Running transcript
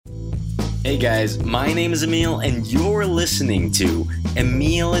Hey guys, my name is Emil and you're listening to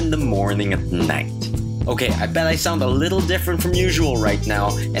Emil in the Morning at Night. Okay, I bet I sound a little different from usual right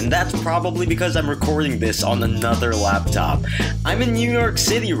now, and that's probably because I'm recording this on another laptop. I'm in New York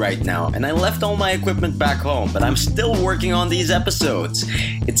City right now, and I left all my equipment back home, but I'm still working on these episodes.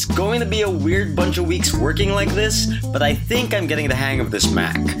 It's going to be a weird bunch of weeks working like this, but I think I'm getting the hang of this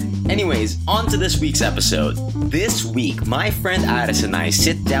Mac. Anyways, on to this week's episode. This week, my friend Aris and I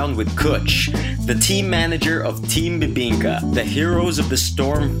sit down with Kutch, the team manager of Team Bibingka, the Heroes of the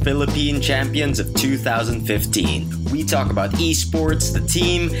Storm Philippine champions of 2015. We talk about esports, the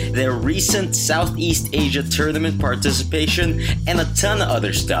team, their recent Southeast Asia tournament participation, and a ton of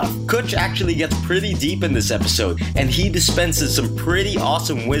other stuff. Kutch actually gets pretty deep in this episode, and he dispenses some pretty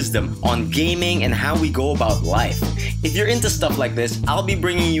awesome wisdom on gaming and how we go about life. If you're into stuff like this, I'll be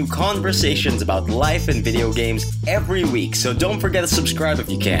bringing you conversations about life and video games every week, so don't forget to subscribe if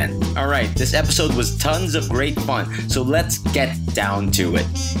you can. Alright, this episode was tons of great fun, so let's get down to it.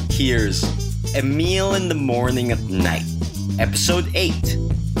 Here's Emil in the Morning at Night, Episode 8,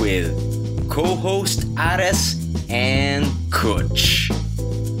 with co-host Ares and Kutch.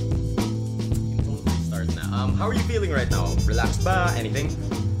 Start na. How are you feeling right now? Relaxed ba? Anything?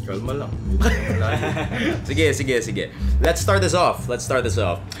 Kalma lang. Sige. Let's start this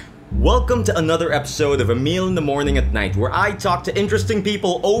off. Welcome to another episode of Emil in the Morning at Night, where I talk to interesting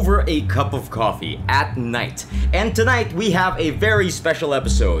people over a cup of coffee at night. And tonight we have a very special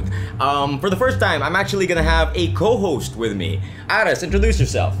episode. For the first time, I'm actually gonna have a co-host with me. Aris, introduce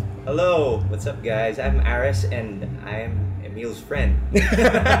yourself. Hello, what's up guys? I'm Aris and I'm Emil's friend.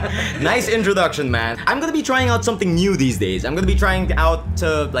 Nice introduction, man. I'm gonna be trying out something new these days. I'm gonna be trying out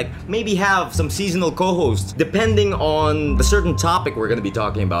to maybe have some seasonal co-hosts depending on the certain topic we're gonna be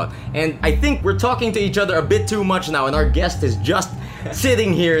talking about. And I think we're talking to each other a bit too much now, and our guest is just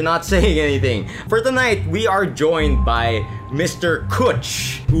sitting here not saying anything. For tonight, we are joined by Mr.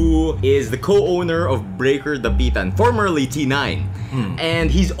 Kutch, who is the co-owner of Breaker Dapitan, formerly T9. And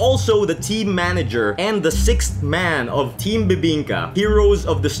he's also the team manager and the sixth man of Team Bibingka, Heroes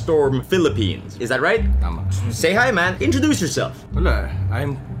of the Storm Philippines. Is that right? Tama. Say hi, man. Introduce yourself. Wala,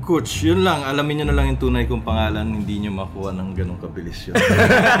 I'm Kutch. Yun lang, alamin nyo na lang yung tunay kong pangalan, hindi nyo makuha ng ganong kabilis yun.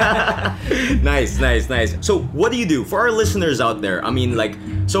 Nice. So, what do you do? For our listeners out there, I mean,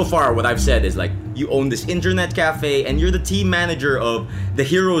 so far what I've said is you own this internet cafe and you're the team manager of the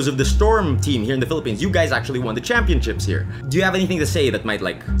Heroes of the Storm team here in the Philippines. You guys actually won the championships here. Do you have anything to say that might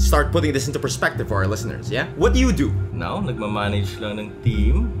start putting this into perspective for our listeners? Yeah? What do you do? Now, nagmamanage lang ng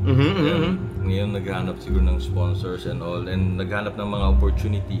team. Ngayon, naghanap siguro ng sponsors and all, and naghanap ng mga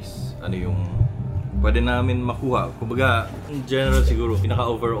opportunities. Ano yung pwede namin makuha. Kumbaga, in general siguro,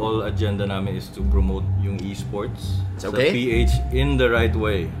 pinaka-overall agenda namin is to promote yung esports sa PH in the right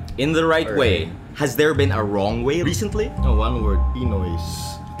way. In the right way. Has there been a wrong way recently? No, one word, Pinoys.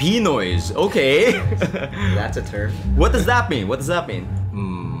 Pinoys, okay. That's a term. What does that mean? Put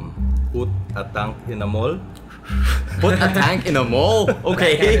a tank in a mall. Put a tank in a mall?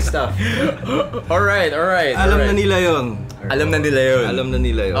 Okay. That kind of stuff. Alright. Alam na nila yun. Alam na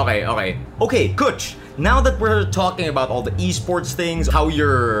nila yun. Okay, Kutch. Now that we're talking about all the esports things, how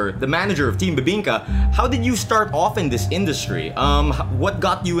you're the manager of Team Bibingka, how did you start off in this industry? What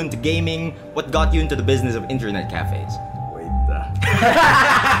got you into gaming? What got you into the business of internet cafes? Wait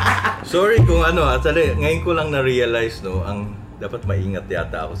Sorry kung actually, ngayon ko lang na-realize, ang dapat maingat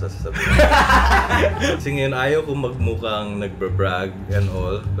yata ako sa sasabihin. Kasi ngayon ayaw ko magmukhang nagbabrag and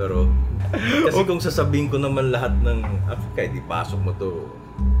all, pero kasi kung sasabihin ko naman lahat ng kahit ipasok mo to,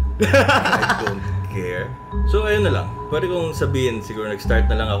 I don't care. So ayun na lang, pwede kong sabihin siguro nag-start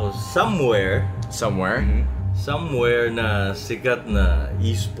na lang ako somewhere na sikat na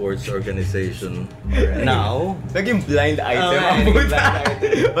esports organization now. Naging blind item.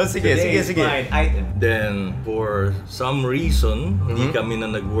 Sige. Blind item. Then, for some reason, hindi kami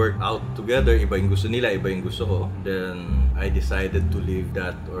na nag-work out together. Iba yung gusto nila, iba yung gusto ko. Then, I decided to leave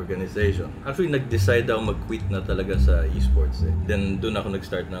that organization. Actually, nag-decide ako mag-quit na talaga sa esports. Then, doon ako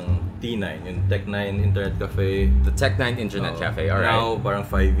nag-start ng T9, yung Tech9 Internet Cafe. The Tech9 Internet Cafe, alright. Now, parang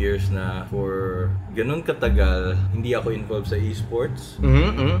 5 years na. For ganun katagal, hindi ako involved sa esports.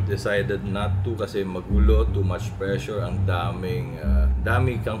 Decided not to kasi magulo, too much pressure, ang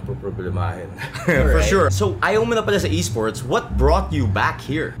dami kang problemahin. For sure. So, ayaw mo na pala sa esports. What brought you back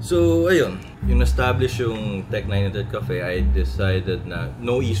here? So, ayun. Yung establish yung Tech9 Internet Cafe, I decided na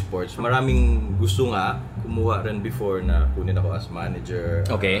no esports. Maraming gusto nga, kumuha rin before na kunin ako as manager.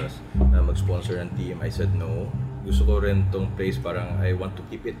 Okay. Na mag-sponsor ng team. I said no. gusto ko rin tong place, parang I want to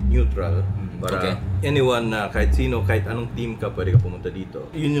keep it neutral para anyone na kahit sino, kahit anong team ka, pwede ka pumunta dito.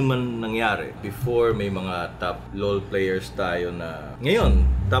 Yun yung man nangyari. Before, may mga top LoL players tayo na ngayon,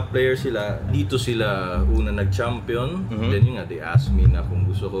 top players sila, dito sila una nag-champion. Then yun nga, they asked me na kung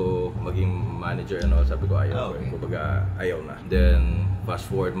gusto ko maging manager and all. Sabi ko ayaw. Kumbaga ayaw na. Then fast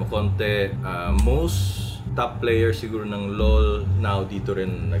forward mo konti, most top players siguro ng LoL now dito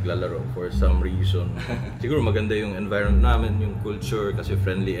rin naglalaro for some reason. Siguro maganda yung environment namin, yung culture, kasi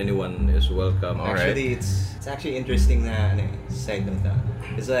friendly, anyone is welcome. Actually, it's actually interesting na side note na.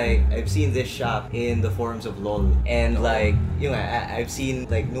 It's like I've seen this shop in the forums of LoL, and like I've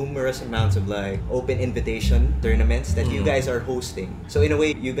seen like numerous amounts of like open invitation tournaments that you guys are hosting. So in a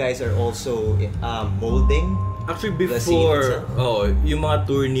way, you guys are also molding. Actually, before, yung mga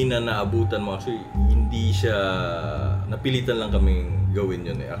tourney na naabutan mo, actually, hindi siya, napilitan lang kaming gawin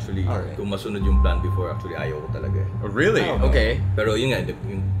yun eh. Actually, kung masunod yung plan before, actually, ayaw ko talaga eh. Oh, really? Okay. Pero yun nga,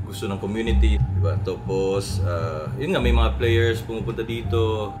 yung gusto ng community, diba? Tapos, yun nga, may mga players pumupunta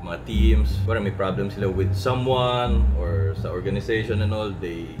dito, mga teams, parang may problem sila with someone or sa organization and all,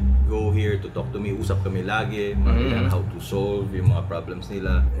 they go here to talk to me, usap kami lagi, how to solve yung mga problems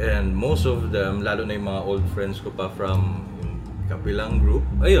nila. And most of them, lalo na yung mga old friends ko pa from yung kabilang group,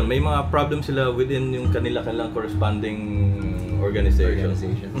 ayun, may mga problems sila within yung kanilang corresponding organizations.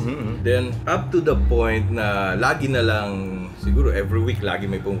 Then, up to the point na lagi na lang, siguro every week lagi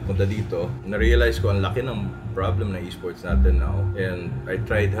may pumupunta dito, na-realize ko ang laki ng problem na esports natin now. And I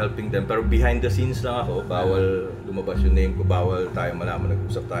tried helping them, pero behind the scenes lang ako, bawal lumabas yung name ko, bawal tayo malaman,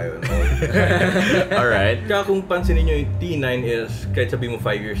 nag-usap tayo and all. Alright. Kaya kung pansinin nyo, yung T9 is, kahit sabi mo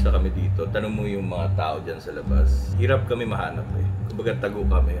 5 years na kami dito, tanong mo yung mga tao dyan sa labas, hirap kami mahanap eh. Kumbaga tago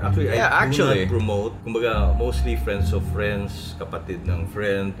kami. Actually, I do not promote. Kumbaga, mostly friends of friends, kapatid ng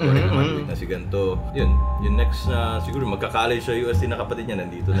friend, graduate na si ganito. Yun, yung next na, siguro magka-college sa UST na kapatid niya,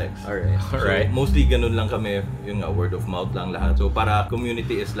 nandito next. Alright. So, mostly ganun lang kami, yung word of mouth lang lahat. So, para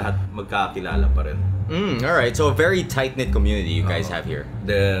community is lahat magkakilala pa rin. Alright, so a very tight-knit community you guys have here.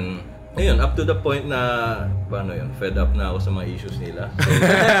 Then, ayun, up to the point na, paano yun, fed up na ako sa mga issues nila.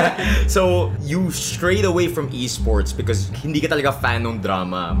 So, you strayed away from esports because hindi ka talaga fan ng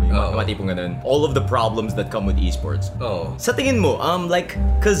drama. May mga tipong ganun. All of the problems that come with esports. Sa tingin mo, like,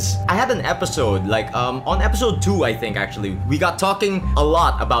 cause I had an episode, like, on episode 2, I think, actually, we got talking a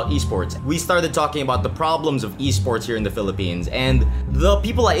lot about esports. We started talking about the problems of esports here in the Philippines, and the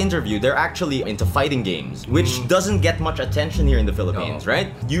people I interviewed, they're actually into fighting games, which doesn't get much attention here in the Philippines, right?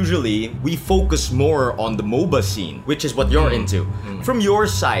 Usually, we focus more on the MOBA scene, which is what you're into. From your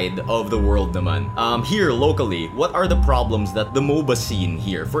side of the world naman, here locally, what are the problems that the MOBA scene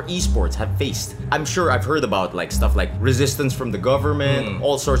here for esports have faced? I'm sure I've heard about like stuff like resistance from the government,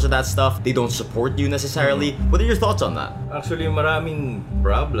 all sorts of that stuff. They don't support you necessarily. What are your thoughts on that? Actually, maraming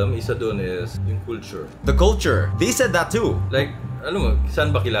problem. Isa doon is yung culture. The culture. They said that too. Like, alam mo,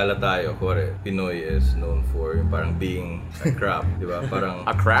 saan ba kilala tayo? Kuwari, Pinoy is known for yung parang being a crab, di ba? Parang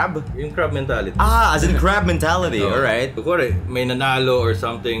a crab? Yung crab mentality. As in crab mentality, alright. So, kuwari, may nanalo or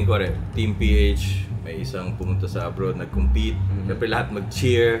something, kuwari, Team PH, may isang pumunta sa abroad, nag-compete, siyempre lahat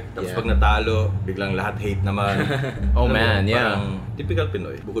mag-cheer, tapos pag natalo, biglang lahat hate naman. Parang typical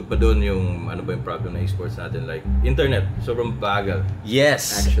Pinoy. Bukod pa doon yung, ano ba yung problem na esports natin, like, internet, sobrang bagal.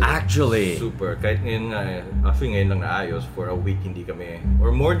 Yes, actually. Super. Kahit ngayon nga, actually ngayon lang naayos, for a week hindi kami, or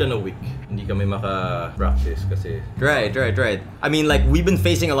more than a week, hindi kami maka-practice kasi. Right. I mean, like, we've been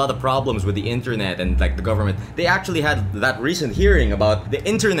facing a lot of problems with the internet and like the government. They actually had that recent hearing about the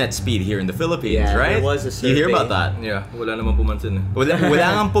internet speed here in the Philippines, right? There was a survey. You hear about that? Yeah, wala naman pumansin eh. Wala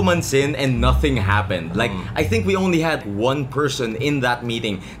nang pumansin and nothing happened. Like, I think we only had one person in that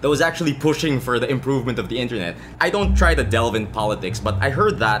meeting that was actually pushing for the improvement of the internet. I don't try to delve in politics, but I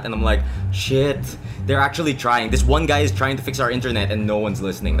heard that and I'm like, shit, they're actually trying. This one guy is trying to fix our internet and no one's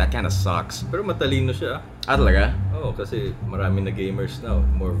listening. That kind of sucks. Pero matalino siya. Talaga? Oo, kasi marami na gamers now.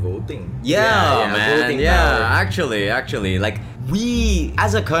 More voting. Yeah, man. Voting Yeah, power. actually. Like, we,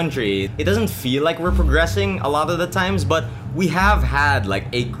 as a country, it doesn't feel like we're progressing a lot of the times, but we have had like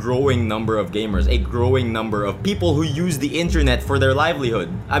a growing number of gamers, a growing number of people who use the internet for their livelihood.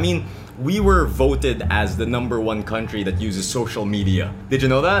 I mean, we were voted as the #1 country that uses social media. Did you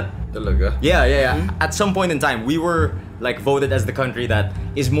know that? Talaga? Yeah. At some point in time, we were like voted as the country that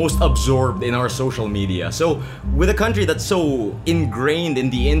is most absorbed in our social media. So, with a country that's so ingrained in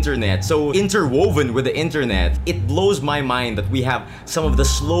the internet, so interwoven with the internet, it blows my mind that we have some of the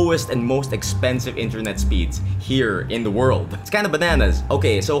slowest and most expensive internet speeds here in the world. It's kind of bananas.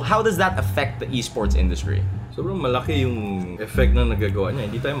 Okay, so how does that affect the esports industry? sobrang malaki yung effect na nagagawa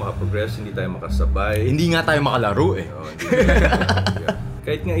niya. Hindi tayo makaprogress, hindi tayo makasabay. Hindi nga tayo makalaro eh. Hindi tayo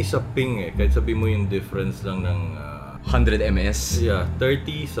kahit nga isa ping kahit sabi mo yung difference lang ng 100 ms. Yeah,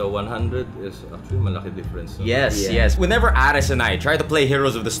 30 sa 100 is actually malaki difference. No? Yes. Whenever Aris and I try to play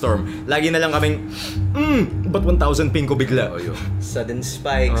Heroes of the Storm, lagi na lang kaming, ba't 1,000 ping ko bigla? Sudden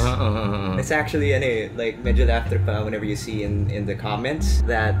spikes. It's actually, like, medyo laughter pa whenever you see in the comments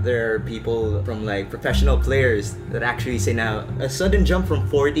that there are people from, like, professional players that actually say now, a sudden jump from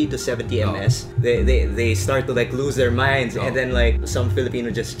 40 to 70 ms, they start to, like, lose their minds. And then, like, some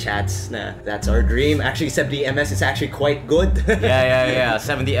Filipino just chats na, that's our dream. Actually, 70 ms is actually quite good. yeah.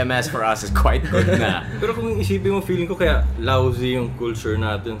 70 ms for us is quite good na. Pero kung isipin mo, feeling ko kaya lousy yung culture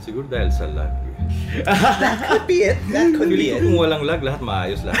natin, siguro dahil sa lag. That could be it. That could be it. Kung walang lag, lahat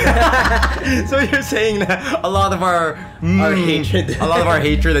maayos lahat. So you're saying that a lot of our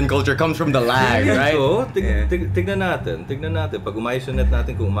hatred, and culture comes from the lag, right? So, tignan natin. Pag umayos yung net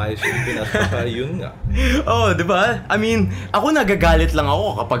natin, kung umayos yung Pinas, baka yun nga. Oh, di ba? I mean, ako nagagalit lang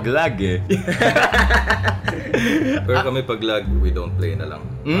ako kapag lag eh. Pero kami pag lag, we don't play na lang.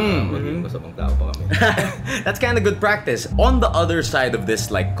 Maging masamang tao pa kami. That's kind of good practice. On the other side of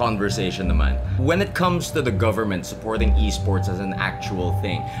this like conversation naman, when it comes to the government supporting esports as an actual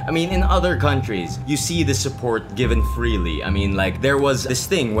thing, I mean, in other countries, you see the support given freely. I mean, like, there was this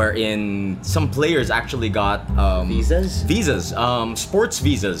thing wherein some players actually got visas, sports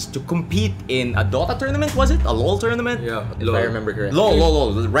visas to compete in a Dota tournament, was it? A LoL tournament? Yeah, if I remember correctly.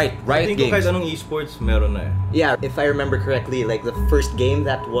 LoL, right I think games. kahit anong esports, meron na eh. Yeah, if I remember correctly, like, the first game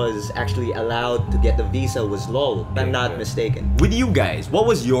that was actually allowed to get the visa was LoL, if I'm not mistaken. With you guys, what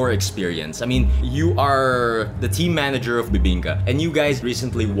was your experience? I mean, you are the team manager of Bibingka, and you guys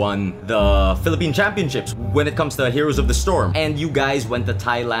recently won the Philippine Championships when it comes to Heroes of the Storm. And you guys went to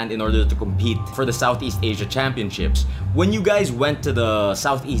Thailand in order to compete for the Southeast Asia Championships. When you guys went to the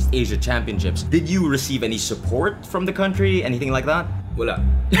Southeast Asia Championships, did you receive any support from the country? Anything like that? Wala.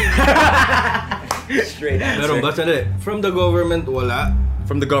 Straight answer. Meron ba? Sali. From the government, wala.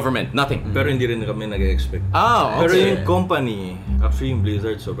 From the government, nothing. Pero hindi rin kami nag-expect. Oh, okay. Pero yung company, actually yung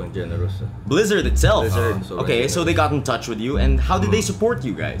Blizzard, sobrang generous. Blizzard itself? Sobrang so they got in touch with you, and how did they support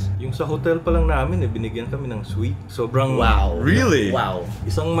you guys? Yung sa hotel pa lang namin, binigyan kami ng suite. Sobrang... Wow. Really? Wow.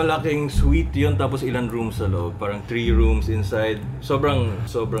 Isang malaking suite yun, tapos ilan rooms sa loob. Parang 3 rooms inside. Sobrang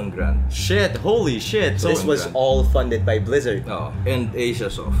grand. Shit, holy shit. So this was all funded by Blizzard. Oh, and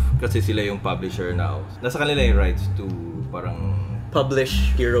Asiasoft. Kasi sila yung publisher now. Nasa kanila yung rights to parang...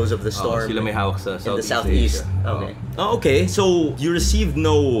 publish Heroes of the Storm. Sila may hawak sa in the Southeast Southeast. Asia. Okay. Oh, okay, so you received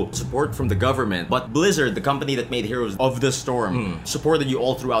no support from the government, but Blizzard, the company that made Heroes of the Storm, supported you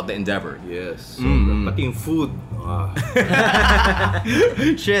all throughout the endeavor. Yes. So, pati yung food.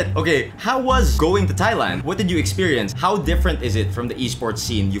 Shit. Okay, how was going to Thailand? What did you experience? How different is it from the esports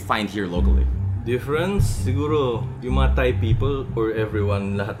scene you find here locally? Difference? Siguro, yung mga Thai people or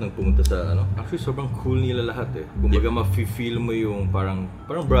everyone, lahat ng pumunta sa actually sobrang cool nila lahat eh. Kumbaga ma-feel mo yung parang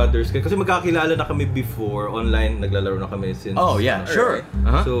brothers. Kasi magkakilala na kami before, online, naglalaro na kami since... Oh yeah, sure.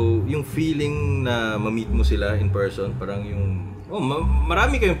 So, yung feeling na ma-meet mo sila in person, parang yung...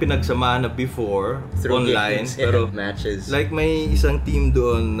 marami kayong pinagsamahan na before through online games, pero matches. Like may isang team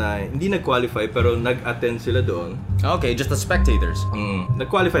doon na hindi nag-qualify pero nag-attend sila doon. Okay, just as spectators.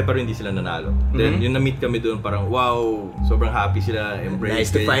 Nag-qualify pero hindi sila nanalo. Then yung na-meet kami doon parang wow, sobrang happy sila, embrace.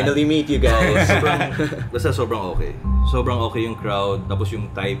 Nice to finally meet you guys. Basta sobrang okay. Sobrang okay yung crowd, tapos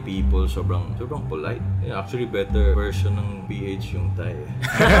yung Thai people sobrang polite. Yeah, actually better version ng PH yung Thai.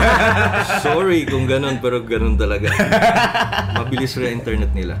 Sorry kung ganun pero ganun talaga. Mabilis rin internet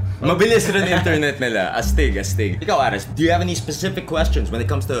nila. Astig. Ikaw, Aris, do you have any specific questions when it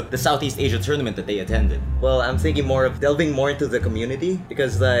comes to the Southeast Asia tournament that they attended? Well, I'm thinking more of delving more into the community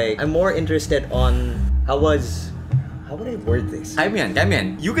because, like, I'm more interested on how would I word this? Come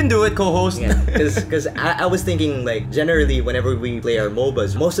in. You can do it, co-host. Yeah, because I was thinking, like, generally whenever we play our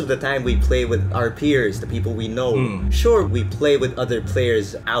MOBAs, most of the time we play with our peers, the people we know. Sure, we play with other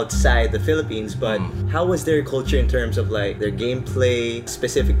players outside the Philippines, but how was their culture in terms of, like, their gameplay,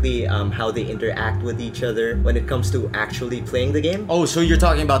 specifically how they interact with each other when it comes to actually playing the game? Oh, so you're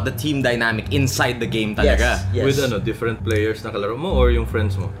talking about the team dynamic inside the game talaga? Yes. With different players na kalaro mo or yung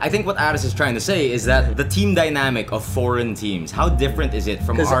friends mo? I think what Aris is trying to say is that the team dynamic of foreign teams, how different is it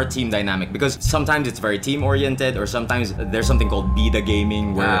from 'Cause- our team dynamic? Because sometimes it's very team-oriented, or sometimes there's something called Bida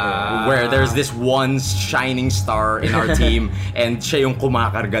Gaming, where there's this one shining star in our team, and siya yung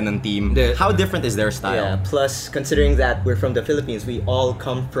kumakarga ng team. How different is their style? Yeah, plus considering that we're from the Philippines, we all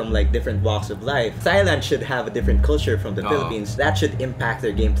come from like different walks of life. Thailand should have a different culture from the Philippines. That should impact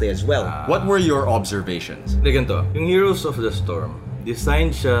their gameplay as well. What were your observations? Ganito, yung Heroes of the Storm,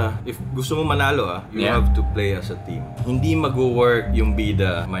 designed siya, if gusto mo manalo you Yeah. have to play as a team. Hindi mag-work yung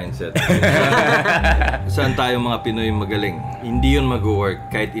bida mindset. Saan tayo mga Pinoy magaling? Hindi yun mag-work.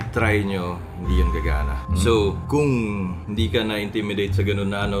 Kahit itry nyo, hindi yun gagana. So, kung hindi ka na-intimidate sa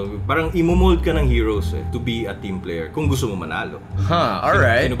ganun na parang imomold ka ng heroes to be a team player kung gusto mo manalo.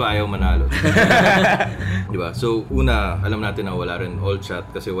 Alright. Sino ba ayaw manalo? Diba? So, una, alam natin na wala rin all chat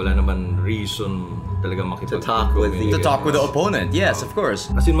kasi wala naman reason talaga To talk with the- To talk with the opponent, yes, of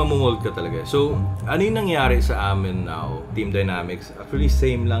course. As in, mamumold ka talaga. So, ano yung nangyari sa amin now, team dynamics, actually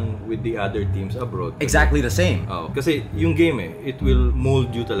same lang with the other teams abroad. Exactly the same. Kasi yung game it will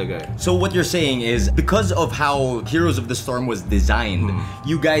mold you talaga So what you're saying is, because of how Heroes of the Storm was designed,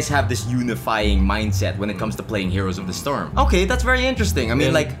 you guys have this unifying mindset when it comes to playing Heroes of the Storm. Okay, that's very interesting. I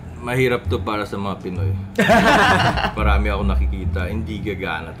mean, Then, like, mahirap to para sa mga Pinoy. Marami ako nakikita, hindi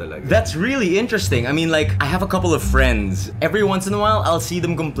gagana talaga. that's really interesting. I mean, like, I have a couple of friends. Every once in a while, I'll see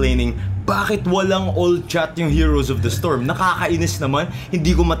them complaining, bakit walang all chat yung Heroes of the Storm? Nakakainis naman,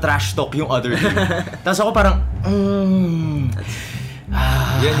 hindi ko matrash talk yung other team. Tapos ako parang,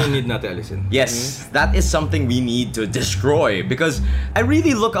 Yan yung need natin alisin. Yes, that is something we need to destroy, because I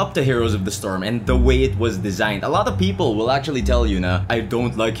really look up to Heroes of the Storm and the way it was designed. A lot of people will actually tell you na, I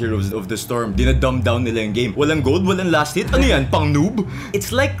don't like Heroes of the Storm. Dinadumb down nila yung game. Walang gold, walang last hit. Ano yan? Pang noob?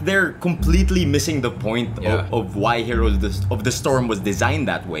 It's like they're completely missing the point of why Heroes of the Storm was designed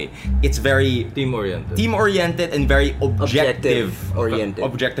that way. It's very Team-oriented. and very objective. Objective-oriented.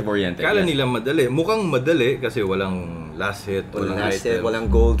 Objective-oriented. Kala yes. nila madali. Mukhang madali kasi walang last hit, walang last item. hit, walang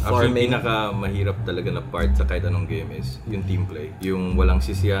gold Actually, farming. pinaka-mahirap talaga na part sa kahit anong game is yung team play. Yung walang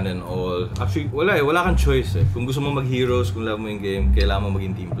sisiyan and all. Actually, wala kang choice Kung gusto mo mag-heroes, kung love mo yung game, kailangan mo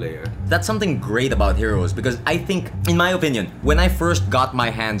maging team player. That's something great about Heroes, because I think, in my opinion, when I first got my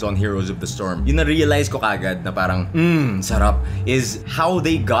hands on Heroes of the Storm, yun na-realize ko kagad na parang, sarap, is how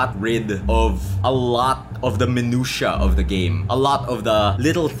they got rid of a lot of the minutia of the game. A lot of the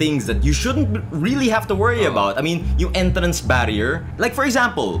little things that you shouldn't really have to worry about. I mean, yung entrance barrier, like for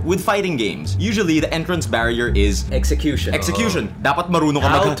example, with fighting games, usually the entrance barrier is Execution. Dapat marunong ka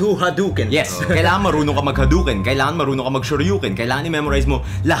How to Hadouken. Yes, kailangan marunong ka mag-Hadouken, kailangan marunong ka mag-Shoryuken, kailangan i-memorize mo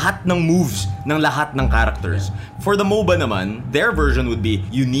lahat ng moves ng lahat ng characters. For the MOBA naman, their version would be,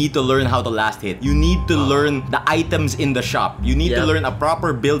 you need to learn how to last hit. You need to learn the items in the shop. You need to learn a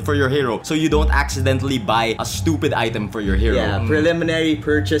proper build for your hero so you don't accidentally buy a stupid item for your hero. Yeah, preliminary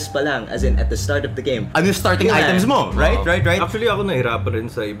purchase pa lang, as in at the start of the game. Ano yung starting items mo? Right? Actually, ako nahirapan rin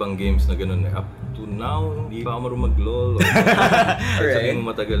sa ibang games na ganun Up to now, hindi pa ako marunong mag-LOL. Sabihin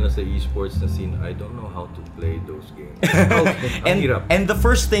mo matagal na sa esports na scene, I don't know how to play those games. And the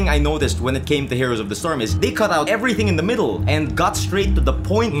first thing I noticed when it came to Heroes of the Storm is they cut out everything in the middle and got straight to the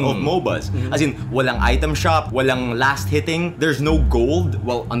point of MOBAs. As in, walang item shop, walang last hitting, there's no gold,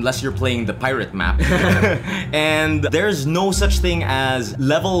 well, unless you're playing the pirate map. And there's no such thing as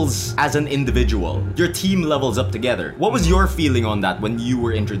levels as an individual. Your team levels up together. What was your feeling on that when you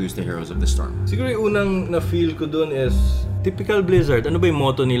were introduced to Heroes of the Storm? Siguro yung unang na-feel ko dun is typical Blizzard. Ano ba yung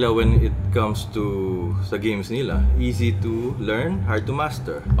motto nila when it comes to sa games nila? Easy to learn, hard to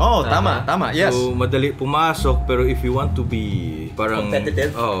master. Oh, tama, yes. So, madali pumasok, pero if you want to be parang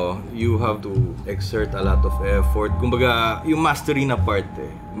competitive, you have to exert a lot of effort. Kumbaga, yung mastery na part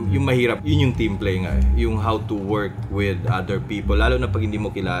yung mahirap, yun yung team play nga yung how to work with other people, lalo na pag hindi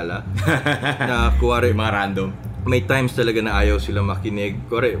mo kilala. Na kuwari, mga random. May times talaga na ayaw sila makinig.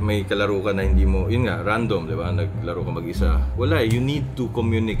 Correct, may kalaro ka na hindi mo, yun nga, random, di ba? Naglaro ka mag-isa. Wala, you need to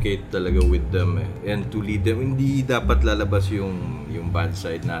communicate talaga with them and to lead them. Hindi dapat lalabas yung bad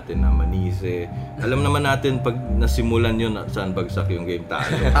side natin na manise. Alam naman natin pag nasimulan yun at saan bagsak yung game,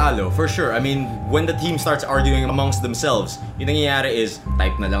 talo. Talo, for sure. I mean, when the team starts arguing amongst themselves, yung nangyayari is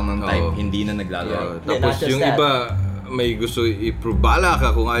type na lang ng type, hindi na naglalaro. Tapos yung iba, may gusto i-prove, bala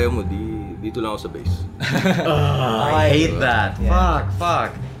ka kung ayaw mo, dito lang ako sa base. I hate that. Yeah.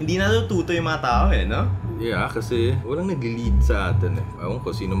 Fuck. Hindi na natututo yung mga tao no? Yeah, kasi walang nag-lead sa atin Ewan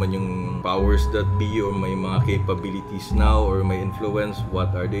ko sino man yung powers that be or may mga capabilities now or may influence, what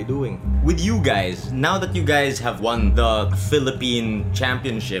are they doing? With you guys, now that you guys have won the Philippine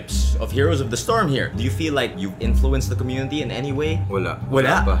Championships of Heroes of the Storm here, do you feel like you've influenced the community in any way? Wala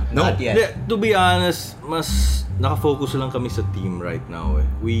pa. No. Not yet. To be honest, mas nakafocus lang kami sa team right now eh.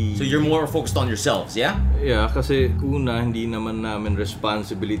 So you're more focused on yourselves, yeah? Yeah, kasi una, hindi naman namin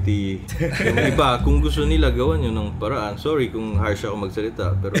responsibility. Yung iba, kung gusto nila gawan yun ng paraan. Sorry kung harsh ako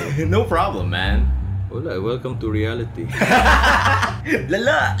magsalita, pero No problem, man. wala, welcome to reality.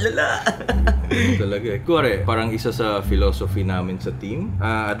 Lala! Talaga eh. Kuwari, parang isa sa philosophy namin sa team,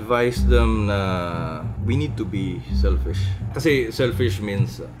 advise them na we need to be selfish. Kasi selfish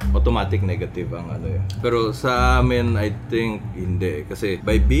means automatic negative ang ano yun. Pero sa amin, I think hindi. Kasi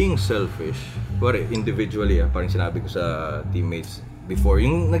by being selfish, kuwari, individually, parang sinabi ko sa teammates, before,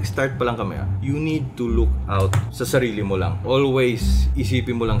 yung nag-start pa lang kami, you need to look out sa sarili mo lang. Always,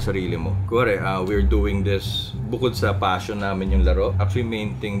 isipin mo lang sarili mo. Kuwari, we're doing this, bukod sa passion namin yung laro, actually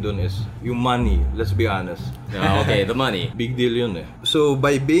main thing dun is yung money, let's be honest. Okay, the money. Big deal yun eh. So,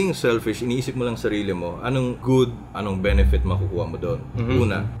 by being selfish, iniisip mo lang sarili mo, anong good, anong benefit makukuha mo doon.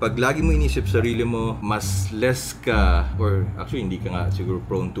 Una, pag lagi mo inisip sarili mo, mas less ka, or actually hindi ka nga siguro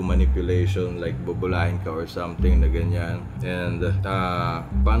prone to manipulation, like bubulahin ka or something na ganyan. And,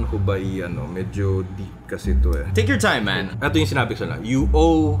 paano ko ba medyo deep kasi ito eh. Take your time, man. Ito yung sinabi ko sana. You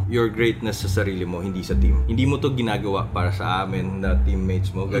owe your greatness sa sarili mo, hindi sa team. Hindi mo to ginagawa para sa amin na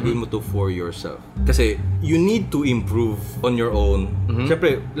teammates mo. Gagawin mo to for yourself. Kasi you need to improve on your own.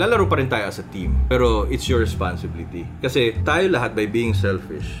 Siyempre, lalaro pa rin tayo as a team. Pero it's your responsibility. Kasi tayo lahat, by being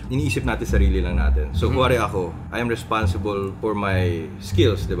selfish, iniisip natin sarili lang natin. So, kuwari ako, I am responsible for my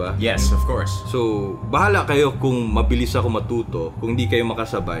skills, di ba? Yes, of course. So, bahala kayo kung mabilis ako matuto, kung hindi kayo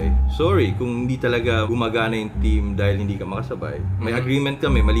makasabay. Sorry, kung hindi talaga gumagana yung team dahil hindi ka makasabay. May agreement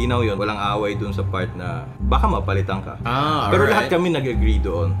kami, malinaw yun. Walang away dun sa part na baka mapalitan ka. Pero lahat kami nag-agree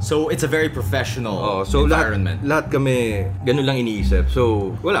doon. So, it's a very professional So environment. Lahat kami ganun lang iniisip.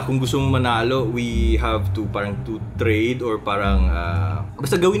 So, wala. Kung gusto mong manalo, we have to parang to trade or parang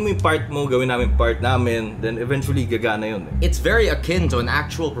basta gawin mo yung part mo, gawin namin part namin, then eventually gagana yun eh. It's very akin to an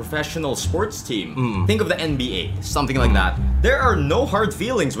actual professional sports team. Think of the NBA, something like that. There are no hard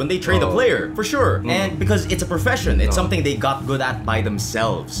feelings when they trade a player, for sure. And because it's a profession, it's something they got good at by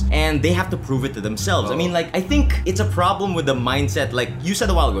themselves. And they have to prove it to themselves. I mean, like, I think it's a problem with the mindset, like you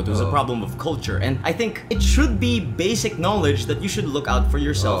said a while ago, it was a problem of culture. And I think it should be basic knowledge that you should look out for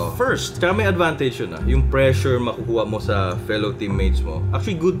yourself first. Tsaka may advantage yun yung pressure makukuha mo sa fellow teammates mo.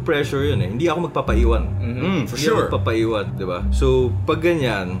 Actually, good pressure yun eh. Hindi ako magpapaiwan. For Hindi sure. ako magpapaiwan, di ba? So, pag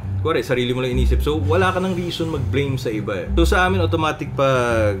ganyan, kuwari, sarili mo lang inisip. So, wala ka ng reason mag-blame sa iba eh. So, sa amin, automatic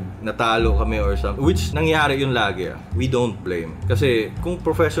pag natalo kami or something, which nangyari yun lagi we don't blame. Kasi, kung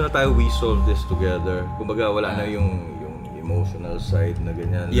professional tayo, we solve this together. Kumbaga, wala na yung emotional side na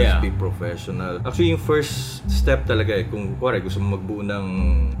ganyan. Yeah. Let's be professional. Actually, yung first step talaga kung kuwari gusto mo magbuo ng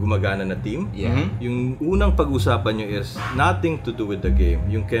gumagana na team, yung unang pag-usapan nyo is nothing to do with the game.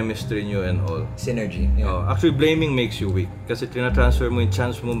 Yung chemistry nyo and all. Synergy. Yeah. Actually, blaming makes you weak. Kasi trina-transfer mo yung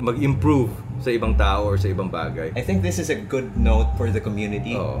chance mo mag-improve sa ibang tao or sa ibang bagay. I think this is a good note for the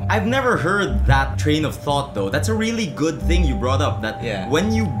community. I've never heard that train of thought though. That's a really good thing you brought up, that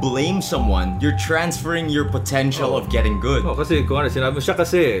when you blame someone, you're transferring your potential of getting good. Kasi kuwari, sinabi mo, siya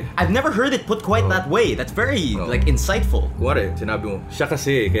kasi. I've never heard it put quite that way. That's very like insightful. Kuwari, sinabi mo, siya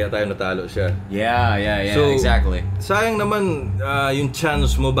kasi, kaya tayo natalo siya. Yeah, So, exactly. Sayang naman yung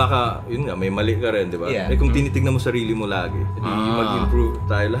chance mo, baka, yun nga, may mali ka rin, di ba? Yeah. Kung tinitignan mo sarili mo lagi, mag-improve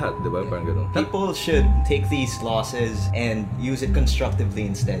tayo lahat, di ba? Parang ganun. People should take these losses and use it constructively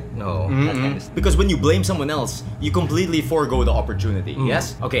instead. That kind of stuff. Because when you blame someone else, you completely forego the opportunity.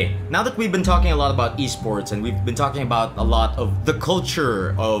 Yes? Okay, now that we've been talking a lot about esports and we've been talking about a lot of the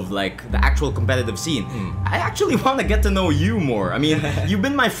culture of like the actual competitive scene, I actually want to get to know you more. I mean, you've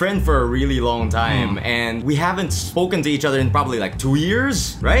been my friend for a really long time and we haven't spoken to each other in probably like 2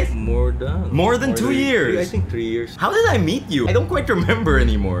 years, right? More than 2 years. I think 3 years. How did I meet you? I don't quite remember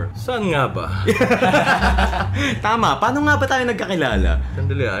anymore. Saan nga ba? Tama, paano nga ba tayo nagkakilala?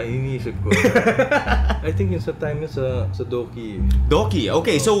 Sandali, iniisip ko. I think yung sa time yun sa Doki. Doki,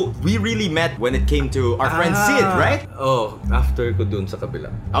 okay, so we really met when it came to our friend Sid, right? After ko dun sa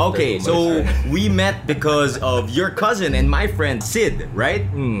kabila. Okay, so we met because of your cousin and my friend Sid, right?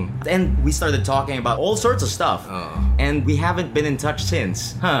 And we started talking about all sorts of stuff. And we haven't been in touch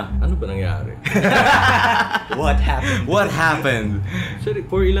since. Ano ba nangyari? What happened? What happened? Sorry,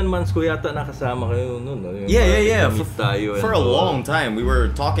 for ilan months ko yata yata nakasama kayo noon, no? Yeah. Meet tayo For a long time, we were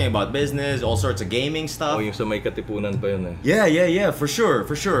talking about business, all sorts of gaming stuff. Yung sa may Katipunan pa yun eh. Yeah, for sure.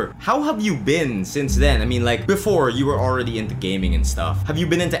 How have you been since then? I mean, like, before you were already into gaming and stuff. Have you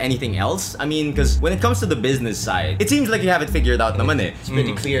been into anything else? I mean, because when it comes to the business side, it seems like you have it figured out naman eh. It's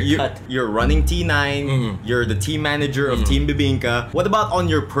pretty clear cut. You're running T9, you're the team manager of Team Bibingka. What about on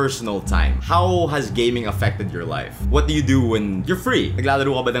your personal time? How has gaming affected your life? What do you do when you're free?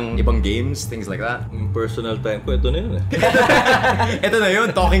 Naglalaro ka ba ng ibang games? Things like that? Yung personal time ko, ito na yun eh. Ito na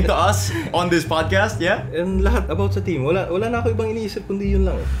yun, talking to us on this podcast, yeah? And lahat about sa team, wala na ako ibang iniisip kundi yun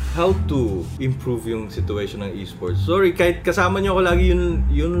lang. How to improve yung situation ng esports. Sorry, kahit kasama niyo ako lagi,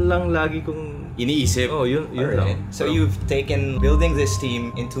 yun lang lagi kong iniisip. Oh, yun Alright. lang. So you've taken building this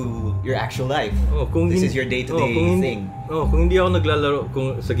team into your actual life. This is your day-to-day thing. Kung hindi ako naglalaro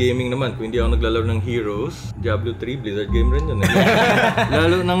sa gaming naman, kung hindi ako naglalaro ng Heroes, Diablo 3, Blizzard game rin yun eh.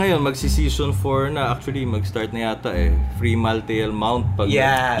 Lalo na ngayon, magsi-season 4 na, actually mag-start na yata eh. Free Maltail Mount pag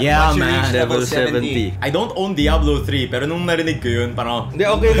Yeah, once you man. reach level 70. I don't own Diablo 3, pero nung narinig ko yun, parang... Hindi,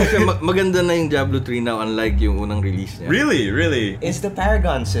 okay na siya. Maganda na yung Diablo 3 now, unlike yung unang release niya. Really? Is the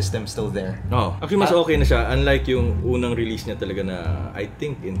Paragon system still there? Oh, actually mas okay na siya, unlike yung unang release niya talaga na I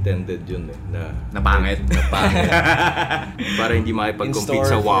think intended yun eh. Napangit. Para hindi makipag-compete In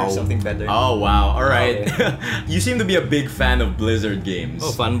sa store WoW. for something better. Oh, wow. Alright. You seem to be a big fan of Blizzard games. Oh,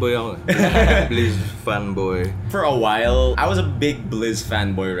 fanboy ako. Blizz fanboy. For a while, I was a big Blizz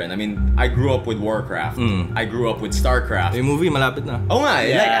fanboy rin. I mean, I grew up with Warcraft. I grew up with StarCraft. Yung movie, malapit na. Oh nga,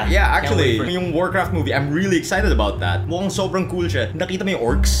 Yeah. actually, Can't wait for- yung Warcraft movie, I'm really excited about that. Mukhang sobrang cool siya. Nakita mo yung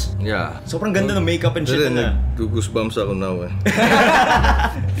orcs? Yeah. Sobrang ganda ng makeup and shit na. Goosebumps ako now eh.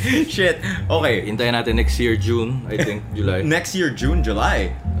 Shit. Okay. Hintayin natin next year, June, I think, July. Next year, June,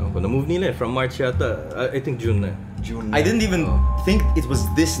 July. Kung na-move nila eh, from March yata, I think June na. June. I didn't even think it was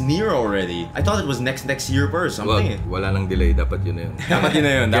this near already. I thought it was next year or something. Wala nang delay, dapat yun na yun. Dapat yun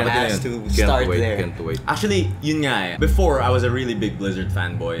na yun. Dapat yun na Has yun. to start there. Can't wait. Actually, yun nga eh. Before, I was a really big Blizzard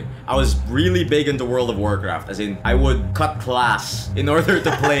fanboy. I was really big into World of Warcraft. As in, I would cut class in order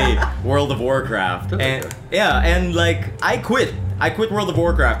to play World of Warcraft. And yeah, and like, I quit World of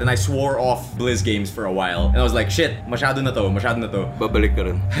Warcraft and I swore off Blizz games for a while. And I was like, shit, masyado na to. Babalik ka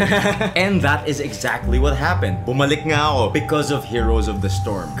rin. And that is exactly what happened. Bumalik nga ako because of Heroes of the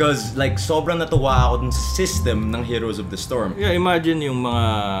Storm. Because like, sobrang natuwa ako dun sa system ng Heroes of the Storm. Yeah, imagine yung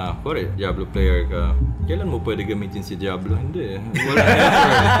mga, Diablo player ka. Kailan mo pwede gamitin si Diablo? Hindi eh. Wala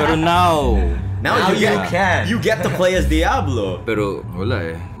ever. Pero now you can. You get to play as Diablo. Pero wala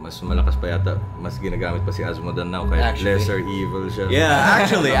eh. Mas malakas pa yata. Mas ginagamit pa si Azmodan now. Kaya Actually. lesser evil siya. Yeah,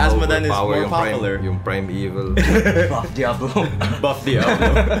 actually, Azmodan is Overpower more yung popular. Yung prime evil. Buff Diablo. Buff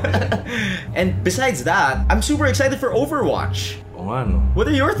Diablo. And besides that, I'm super excited for Overwatch. O nga no. What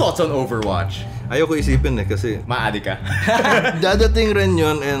are your thoughts on Overwatch? Ayoko isipin eh kasi Maadi ka. dadating rin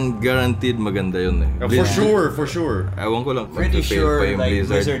yun and guaranteed maganda yun eh. For sure. Ewan ko lang. Pretty magpa-fail sure pa yung like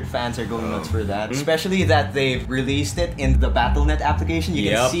Blizzard. Blizzard fans are going nuts for that. Especially that they've released it in the Battle.net application.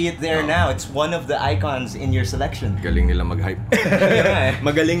 You Yep. can see it there now. It's one of the icons in your selection. Galing nila mag-hype.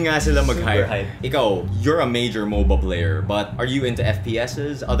 Magaling nga sila Super mag-hype. hype. Ikaw, you're a major MOBA player, but are you into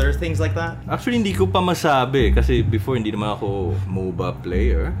FPSs, other things like that? Actually, hindi ko pa masabi kasi before hindi naman ako MOBA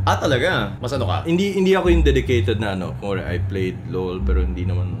player. Talaga? Mas ano ka? Hindi ako yung dedicated na ano. Kung I played LOL pero hindi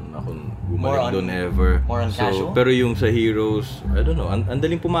naman ako bumalik doon ever. More on casual? Pero yung sa Heroes, I don't know, ang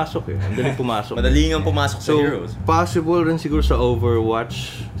daling pumasok eh. Madaling ang pumasok sa So, Heroes. possible rin siguro sa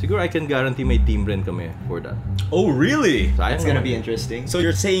Overwatch. Siguro I can guarantee may team rin kami for that. Oh, really? Sayang It's gonna naman. be interesting. So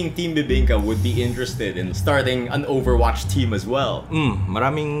you're saying Team Bibingka would be interested in starting an Overwatch team as well?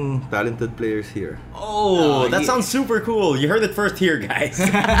 Maraming talented players here. Oh, that yeah. sounds super cool. You heard it first here, guys.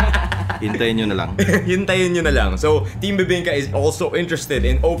 Hintayin nyo na lang. Hintayin nyo na lang. So, Team Bibingka is also interested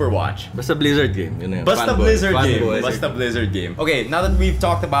in Overwatch. Basta Blizzard game. Yun na yun. Basta Fanboy. Blizzard game. Fanboy. Basta Blizzard game. Okay, now that we've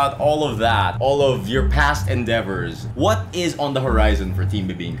talked about all of that, all of your past endeavors, what is on the horizon for Team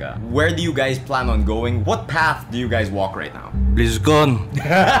Bibingka? Where do you guys plan on going? What path do you guys walk right now? BlizzCon.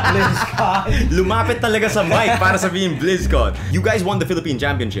 Lumapit talaga sa mic para sabihin BlizzCon. You guys won the Philippine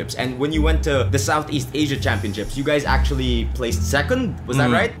Championships, and when you went to the Southeast Asia Championships, you guys actually placed second. Was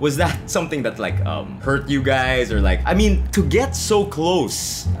that right? Was that something that like hurt you guys, or like, I mean, to get so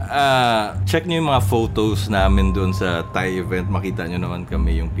close? Check nyo yung mga photos namin doon sa Thai event. Makita nyo naman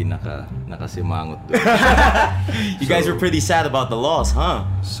kami yung pinaka nakasimangot doon. You guys were pretty sad about the loss, huh?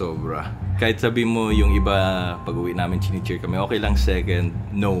 Sobra. Kahit sabi mo yung iba, pag-uwi namin chini-cheer kami, okay lang second.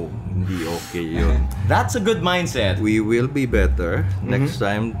 No, hindi okay yun. That's a good mindset. We will be better next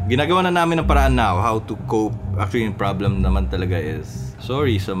time. Ginagawa na namin ng paraan now how to cope. Actually, yung problem naman talaga is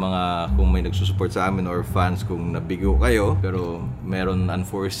sorry sa mga kung may nagsusupport sa amin or fans kung nabigo kayo, pero meron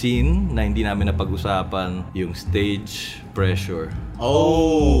unforeseen na hindi namin napag-usapan, yung stage pressure.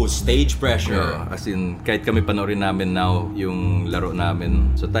 Oh, stage pressure. As in, kahit kami panoorin namin now yung laro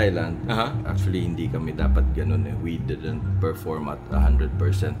namin sa Thailand, actually hindi kami dapat ganun eh. We didn't perform at 100%,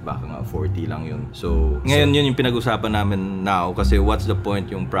 baka nga 40 lang yun. So, ngayon yun yung pinag-usapan namin now kasi what's the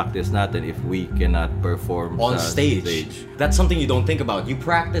point yung practice natin if we cannot perform on sa stage. That's something you don't think about. You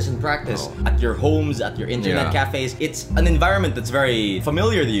practice and practice at your homes, at your internet cafes. It's an environment that's very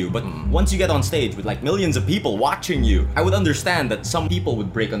familiar to you, but once you get on stage with like millions of people watching you, I would understand that some people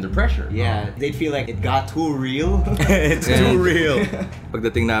would break under pressure. Yeah, they'd feel like it got too real. It's too real.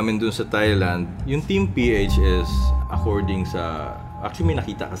 Pagdating namin dun sa Thailand, yung Team PH is according sa... Actually, may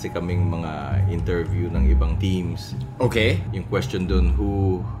nakita kasi kaming mga interview ng ibang teams. Okay. Yung question dun,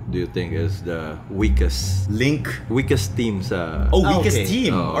 who do you think is the weakest team sa... Weakest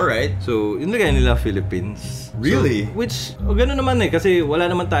team. Alright. So, yun lagay nila Philippines. Really? So, which, ganun naman eh. Kasi wala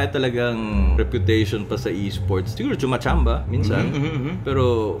naman tayo talagang reputation pa sa esports. Siguro chumachamba minsan.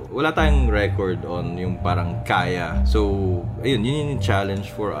 Pero wala tayong record on yung parang kaya. So, ayun, yun yung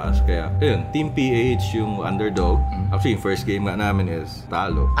challenge for us. Kaya, ayun, Team PH yung underdog. Actually, yung first game nga namin is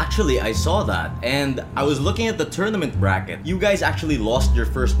talo. Actually, I saw that, and I was looking at the tournament bracket. You guys actually lost your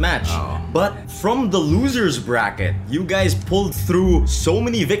first match, but from the losers bracket, you guys pulled through so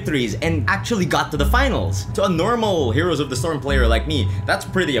many victories and actually got to the finals. To a normal Heroes of the Storm player like me, that's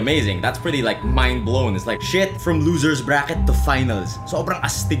pretty amazing. That's pretty like mind blown. It's like shit from losers bracket to finals. Sobrang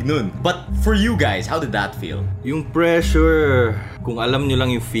astig nun. But for you guys, how did that feel? Yung pressure, kung alam nyo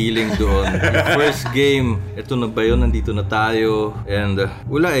lang yung feeling doon. Yung first game, eto na ba yun? Nandito na tayo. And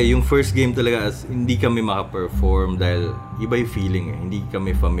wala eh, yung first game talaga as hindi kami makaperform dahil iba yung feeling eh. Hindi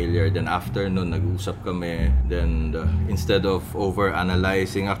kami familiar. Then after nun, nag-usap kami. Then instead of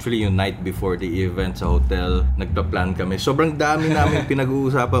over-analyzing, actually yung night before the event sa hotel, nagpa-plan kami. Sobrang dami namin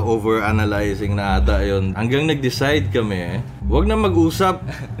pinag-uusapan, over-analyzing na ata yun. Hanggang nag-decide kami, wag na mag-usap.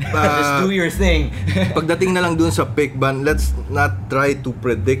 Just do your thing. Pagdating na lang dun sa pick ban, let's not try to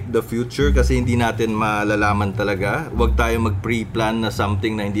predict the future kasi hindi natin malalaman talaga. Wag tayo mag-pre-plan na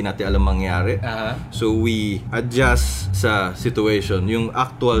something na hindi natin alam mangyari. So we adjust sa situation, yung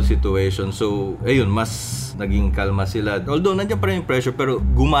actual situation. So ayun, mas naging kalma sila. Although nandiyan pa rin yung pressure pero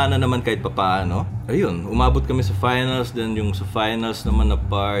gumana naman kahit papaano. Ayun, umabot kami sa finals, then yung sa finals naman na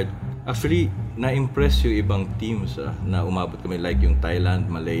part. Actually, na-impress yung ibang teams na umabot kami like yung Thailand,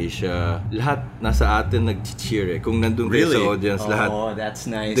 Malaysia. Lahat nasa atin nag-cheer eh. Kung nandun kayo sa audience, lahat. Oh, that's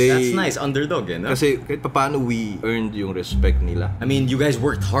nice. That's nice. Underdog eh, no? Kasi kahit paano we earned yung respect nila. I mean, you guys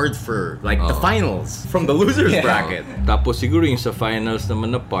worked hard for like the finals from the losers bracket. Tapos siguro yung sa finals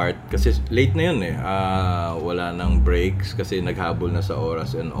naman na part, kasi late na yun eh. Wala nang breaks kasi naghabol na sa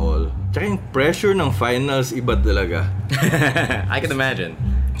oras and all. Tsaka yung pressure ng finals, iba talaga. I can imagine.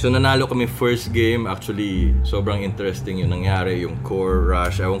 So nanalo kami first game. Actually, sobrang interesting yung nangyari. Yung core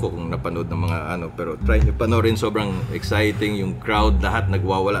rush. Ewan ko kung napanood ng mga pero try nyo panoorin. Sobrang exciting. Yung crowd, lahat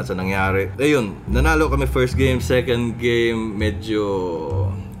nagwawala sa nangyari. Ayun, nanalo kami first game. Second game,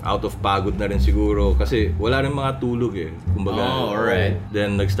 medyo out of pagod na rin siguro kasi wala rin mga tulog eh. Kumbaga, alright.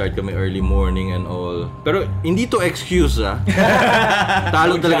 Then nag-start kami early morning and all. Pero hindi to excuse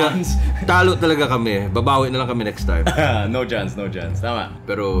Talo talaga kami. Babawi na lang kami next time. No chance. Tama.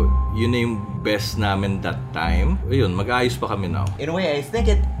 Pero yun na yung best namin that time. Ayun, mag-ayos pa kami now. In a way, I think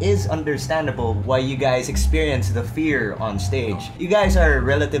it is understandable why you guys experience the fear on stage. You guys are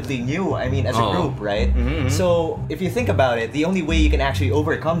relatively new, I mean, as a group, right? So, if you think about it, the only way you can actually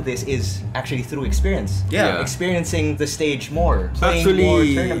overcome this is actually through experience. Yeah. Experiencing the stage more, playing more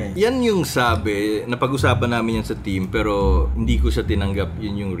tournaments. Yan yung sabi, napag-usapan namin yan sa team, pero hindi ko siya tinanggap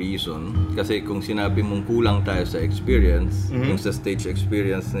yun yung reason. Kasi kung sinabi mong kulang tayo sa experience, yung sa stage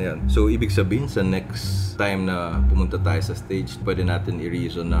experience na yan, so ibig sabihin sa next time na pumunta tayo sa stage, pwede natin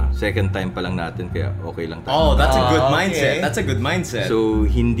i-reason na second time pa lang natin, kaya okay lang tayo. Oh, that's a good mindset. Okay. That's a good mindset. So,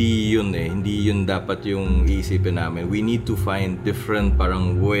 hindi yun dapat yung iisipin namin. We need to find different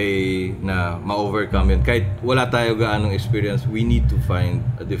parang way na ma-overcome yun. Kahit wala tayo gaanong experience, we need to find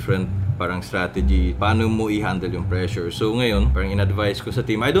a different parang strategy. Paano mo i-handle yung pressure. So, ngayon, parang in-advise ko sa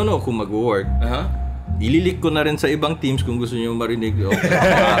team, I don't know kung mag-work. Ililik ko na rin sa ibang teams kung gusto nyo marinig. Okay.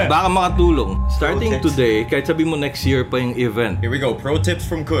 Baka makatulong. Starting today, kahit sabi mo next year pa yung event. Here we go. Pro tips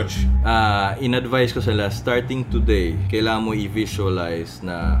from Coach. In-advise ko sila, starting today, kailangan mo i-visualize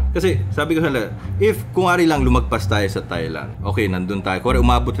na... Kasi sabi ko sila, if kung ari lang lumagpas tayo sa Thailand, okay, nandun tayo. Kung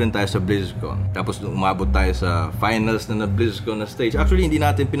umabot rin tayo sa BlizzCon. Tapos umabot tayo sa finals na BlizzCon na stage. Actually, hindi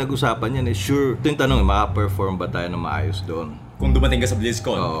natin pinag-usapan yan. Sure, ito yung tanong, maka-perform ba tayo na maayos doon? kung dumating ka sa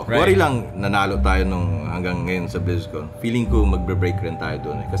BlizzCon. Worry lang, nanalo tayo nung hanggang ngayon sa BlizzCon. Feeling ko magbe-break rin tayo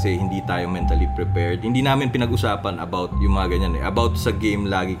doon kasi hindi tayo mentally prepared. Hindi namin pinag-usapan about yung mga ganyan About sa game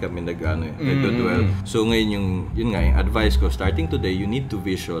lagi kami nag-duel. So ngayon yung advice ko, starting today, you need to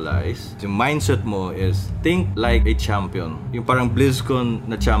visualize. Yung mindset mo is think like a champion. Yung parang BlizzCon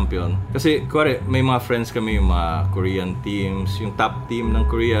na champion. Kasi may mga friends kami, yung mga Korean teams, yung top team ng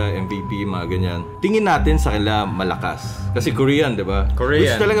Korea, MVP, mga ganyan. Tingin natin sa kanila malakas. Kasi Korean, di ba?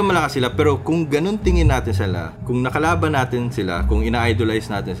 Which talaga malakas sila. Pero kung ganun tingin natin sila, kung nakalaban natin sila, kung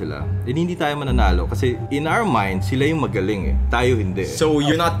ina-idolize natin sila, hindi tayo mananalo. Kasi in our mind, sila yung magaling Tayo hindi So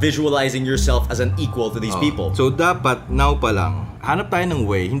you're not visualizing yourself as an equal to these people. So dapat, now pa lang, hanap tayo ng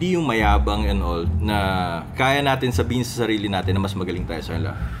way, hindi yung mayabang and all, na kaya natin sabihin sa sarili natin na mas magaling tayo sa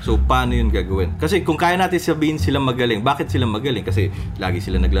kanila. So paano yun gagawin? Kasi kung kaya natin sabihin sila magaling, bakit sila magaling? Kasi lagi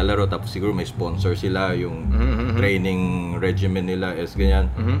sila naglalaro, tapos siguro may sponsor sila, yung training regimen nila is ganyan.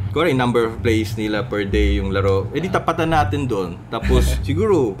 Yung number of plays nila per day yung laro, di tapatan natin doon. Tapos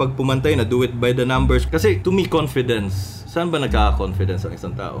siguro, pag pumantay na, do it by the numbers. Kasi to me, confidence, saan ba nagkaka-confidence ang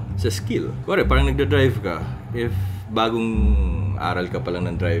isang tao? Sa skill. Parang nagda-drive ka, if bagong aral ka pa lang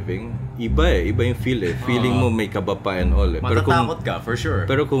ng driving, iba yung feel Feeling mo may kaba pa and all Matatakot ka, for sure.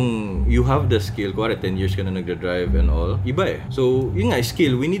 Pero kung you have the skill, 10 years ka na nagda-drive and all, iba So, yun nga,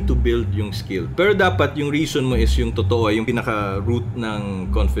 skill, we need to build yung skill. Pero dapat yung reason mo is yung totoo, yung pinaka-root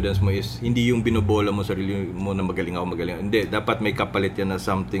ng confidence mo is hindi yung binobola mo sarili mo na magaling ako. Hindi, dapat may kapalit yan na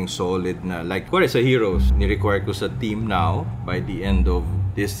something solid na like, sa Heroes, ni-require ko sa team now, by the end of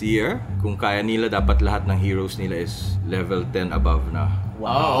this year, kung kaya nila, dapat lahat ng heroes nila is level 10 above na.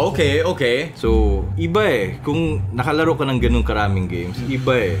 Wow, okay. So, iba kung nakalaro ka ng ganun karaming games,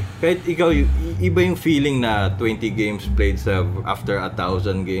 iba Kahit ikaw, iba yung feeling na 20 games played after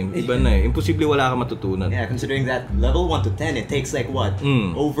 1,000 games. Iba na Imposible wala ka matutunan. Yeah, considering that level 1 to 10, it takes like what?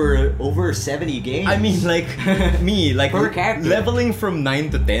 Over 70 games? I mean, like, me, like, per character. Leveling from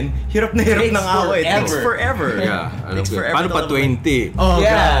 9 to 10, hirap na nga ako. It takes forever. Yeah. Takes forever. Paano pa 20?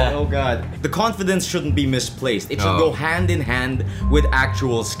 Oh God. The confidence shouldn't be misplaced. It should go hand in hand with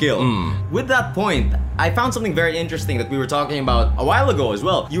actual skill. With that point, I found something very interesting that we were talking about a while ago as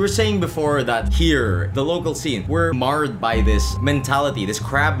well. You were saying before that here, the local scene, we're marred by this mentality, this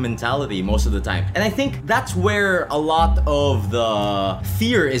crab mentality most of the time. And I think that's where a lot of the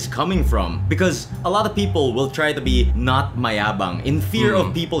fear is coming from. Because a lot of people will try to be not mayabang in fear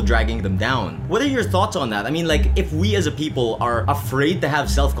of people dragging them down. What are your thoughts on that? I mean, like, if we as a people are afraid to have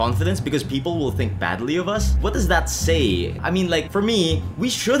self-confidence because people will think badly of us, what does that say? I mean, like, for me, we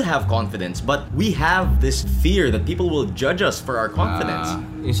should have confidence, but we have this fear that people will judge us for our confidence.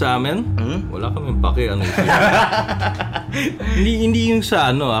 Yung sa amin, wala kaming pake hindi yung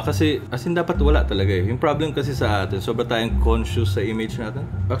sa kasi as in dapat wala talaga Yung problem kasi sa atin, sobra tayong conscious sa image natin.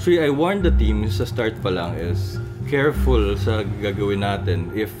 Actually, I warned the team sa start pa lang is careful sa gagawin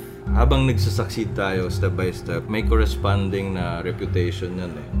natin. If habang nagsasucceed tayo step by step, may corresponding na reputation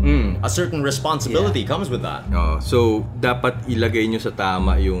yan A certain responsibility comes with that. So dapat ilagay nyo sa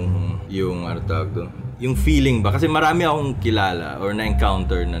tama yung ano tawag doon, yung feeling ba, kasi marami akong kilala or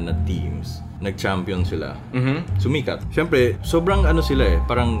na-encounter na teams nag-champion sila, sumikat. Siyempre, sobrang sila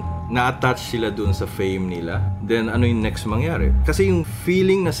parang na-attach sila dun sa fame nila. Then, ano yung next mangyari? Kasi yung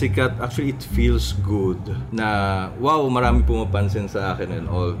feeling na sikat, actually, it feels good na, wow, marami pumapansin sa akin and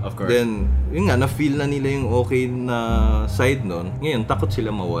all. Of course. Then, yun nga, na-feel na nila yung okay na side nun. Ngayon, takot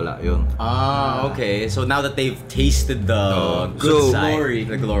sila mawala yun. Okay. So, now that they've tasted the good side,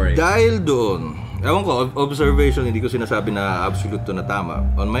 the glory. Dahil doon, ewan ko, observation, hindi ko sinasabi na absolute to na tama.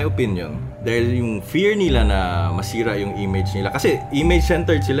 On my opinion, dahil yung fear nila na masira yung image nila. Kasi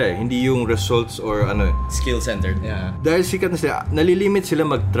image-centered sila hindi yung results or Skill-centered. Yeah. Dahil sikat na sila, nalilimit sila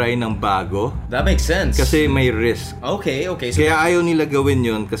mag-try ng bago. That makes sense. Kasi may risk. Okay. So kaya ayaw nila gawin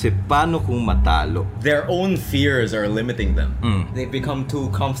yun kasi paano kung matalo? Their own fears are limiting them. They become too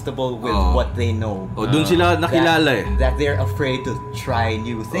comfortable with what they know. Doon sila nakilala That they're afraid to try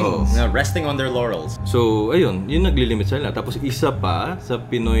new things. Resting on their laurels. So, ayun, yun naglilimit sa nila. Tapos isa pa sa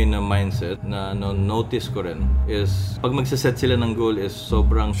Pinoy na mindset na notice ko rin is pag magsaset sila ng goal is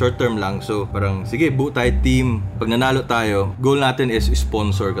sobrang short term lang. So, parang sige, buo tayo team. Pag nanalo tayo, goal natin is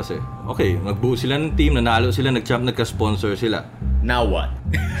sponsor kasi. Okay, nagbuo sila ng team, nanalo sila, nag-champ, nagka-sponsor sila. Now what?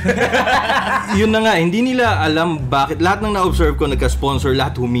 Yun na nga, hindi nila alam bakit. Lahat ng na-observe ko, nagka-sponsor,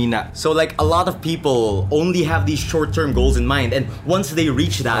 lahat humina. So like a lot of people only have these short-term goals in mind, and once they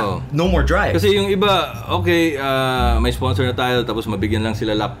reach that, no more drive. Kasi yung iba, okay, may sponsor na tayo, tapos mabigyan lang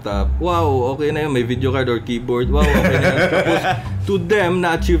sila laptop. Wow, okay na yun, may video card or keyboard. Wow, okay na yun. Tapos to them,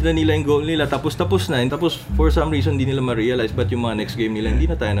 na-achieve na nila yung goal nila, tapos na yun. Tapos for some reason, hindi nila ma-realize, but yung mga next game nila, hindi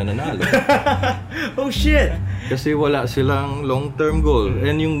na tayo nananalo. Oh shit! Kasi wala silang long-term goal.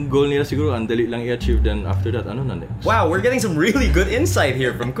 And yung goal nila siguro, ang dali lang i-achieve, then after that, ano na next? Wow, we're getting some really good insight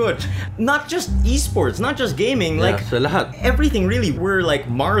here from Coach. Not just esports, not just gaming, like sa lahat. everything really. We're like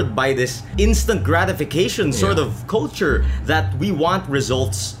marred by this instant gratification sort of culture that we want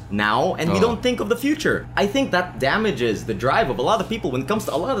results now and we don't think of the future. I think that damages the drive of a lot of people when it comes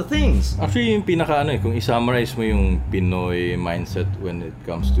to a lot of things. Actually, yung pinaka kung i-summarize mo yung Pinoy mindset when it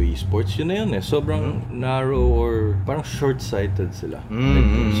comes to esports, yun na yun sobrang narrow or parang short-sighted sila.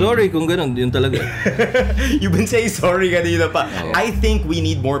 Sorry kung ganun, yun talaga. You've been saying sorry kanina pa. I think we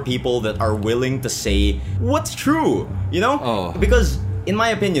need more people that are willing to say what's true, you know? Because in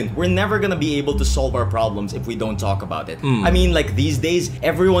my opinion, we're never gonna be able to solve our problems if we don't talk about it. I mean, like these days,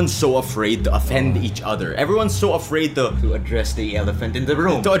 everyone's so afraid to offend each other. Everyone's so afraid to address the elephant in the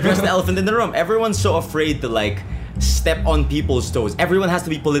room. To address the elephant in the room. Everyone's so afraid to like step on people's toes. Everyone has to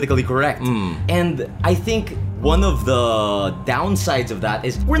be politically correct. And I think one of the downsides of that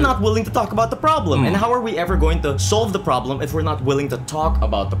is we're not willing to talk about the problem. And how are we ever going to solve the problem if we're not willing to talk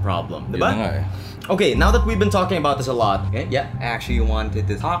about the problem? Diba? Okay, now that we've been talking about this a lot, I actually wanted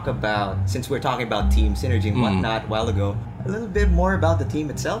to talk about, since we're talking about team synergy and whatnot a while ago, a little bit more about the team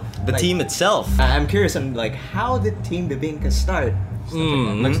itself. The team itself. I'm curious on like how did Team Bibingka start?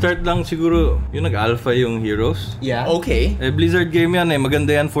 Nag-start lang siguro yung nag-alpha yung heroes. Yeah. Okay. Blizzard game yan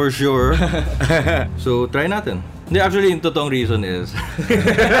maganda yan for sure. So try natin. Hindi, actually yung totoong reason is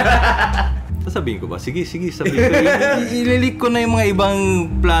sasabihin ko ba? Sige, sabihin ko. Ililik ko na yung mga ibang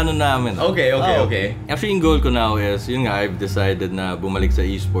plano namin. Okay. Actually, yung goal ko now is, yun nga, I've decided na bumalik sa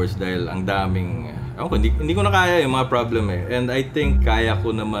esports dahil ang daming, hindi ko na kaya yung mga problem And I think kaya ko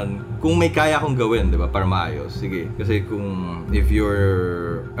naman, kung may kaya kong gawin, di ba, para maayos. Sige. Kasi kung, if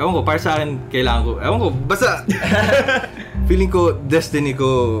you're, para sa akin, kailangan ko, basta, feeling ko, destiny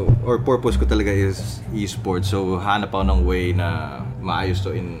ko, or purpose ko talaga is esports. So, hanap ako ng way na maayos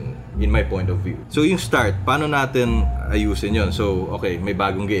to in my point of view. So yung start, paano natin ayusin yon? So okay, may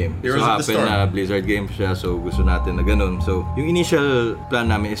bagong game. So happen na Blizzard game siya, so gusto natin na ganun. So yung initial plan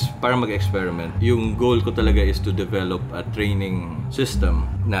namin is para mag-experiment. Yung goal ko talaga is to develop a training system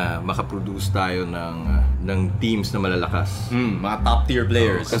na makaproduce tayo ng teams na malalakas. Mga top tier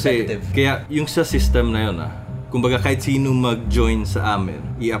players. Kasi kaya yung sa system na yun kumbaga kahit sino mag-join sa amin,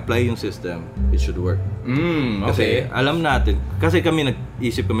 i-apply yung system, it should work. Kasi alam natin, kasi kami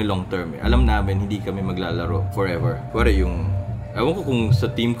nag-isip kami long term Alam namin hindi kami maglalaro forever. Kuwari yung, ewan ko kung sa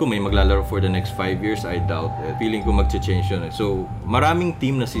team ko may maglalaro for the next 5 years, I doubt it. Feeling ko mag-change yun So maraming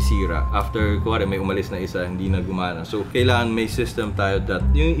team na sisira after kuwari may umalis na isa, hindi na gumana. So kailangan may system tayo that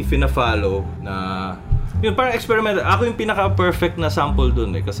yung ifina-follow na yun, parang experiment. Ako yung pinaka-perfect na sample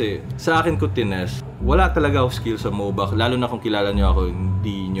dun kasi sa akin ko tinest, wala talaga ako skill sa MOBA. Lalo na kung kilala nyo ako,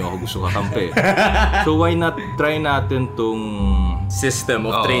 hindi nyo ako gusto kakampi. So why not try natin tong system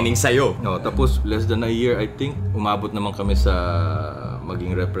of training sa'yo? Tapos less than a year, I think, umabot naman kami sa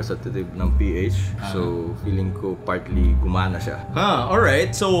maging representative ng PH. So feeling ko partly gumana siya.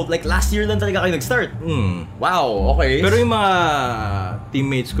 Alright. So like last year lang talaga kayo nag-start? Wow, okay. Pero yung mga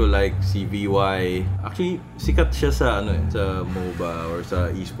teammates ko like si VY, actually sikat siya sa sa MOBA or sa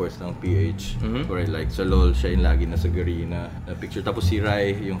esports ng PH. Or like sa LoL, siya yung lagi nasa Garena na picture. Tapos si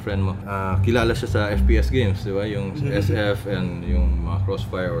Rai, yung friend mo, kilala siya sa FPS games, di ba? Yung SF and yung mga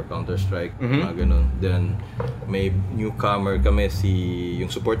Crossfire or Counter-Strike, mga ganun. Then may newcomer kami,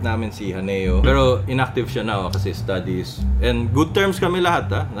 yung support namin si Haneo. Pero inactive siya now kasi studies. And good terms kami lahat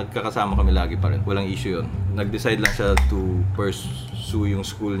nagkakasama kami lagi pa rin. Walang issue yun. Nag-decide lang siya to pursue yung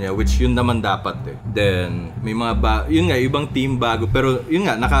school niya, which yun naman dapat Then may mga yun nga, ibang team bago. Pero yun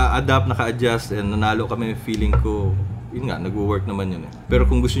nga, naka-adapt, naka-adjust and nanalo kami. Feeling ko yun nga, nag-work naman yun Pero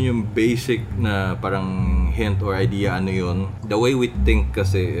kung gusto niyo yung basic na parang hint or idea yun, the way we think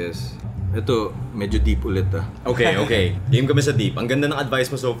kasi is, ito, medyo deep ulit Okay. Game kami sa deep. Ang ganda ng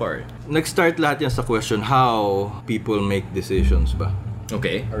advice mo so far. Nag-start lahat yan sa question, how people make decisions ba?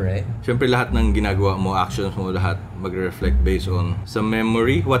 Okay. Alright. Siyempre lahat ng ginagawa mo, actions mo, lahat magre-reflect based on sa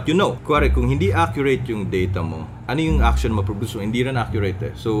memory, what you know. Kuwari, kung hindi accurate yung data mo, ano yung action ma-produce mo? Hindi rin accurate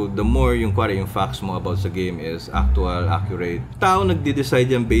eh. So, the more yung kuwari, yung facts mo about sa game is actual, accurate. Tao nagde-decide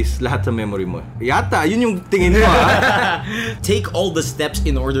yan based lahat sa memory mo. Yata, yun yung tingin mo Take all the steps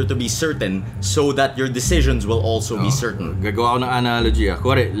in order to be certain so that your decisions will also be certain. Gagawa ko ng analogy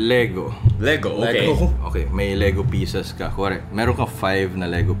Kuwari, Lego. Lego, okay. Okay, may Lego pieces ka. Kuwari, meron ka 5 na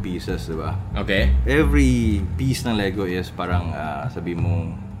Lego pieces, di ba? Okay. Every piece ng Lego is parang sabi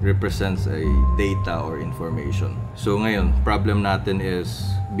mong represents a data or information. So ngayon, problem natin is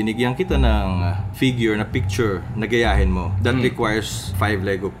binigyan kita ng figure na picture na gayahin mo. That requires 5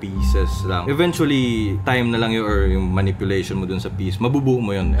 Lego pieces lang. Eventually, time na lang yun or yung manipulation mo dun sa piece, mabubuo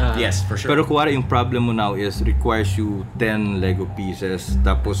mo yun. Yes, for sure. Pero kuwari yung problem mo now is requires you 10 Lego pieces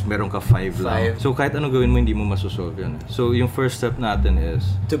tapos meron ka 5 lang. So kahit ano gawin mo, hindi mo masosolve yun. So yung first step natin is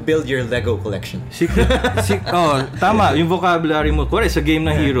To build your Lego collection. Tama, yung vocabulary mo. Kuwari sa game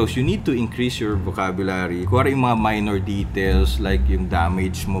ng Heroes, you need to increase your vocabulary. Kuwari yung mga minor details like yung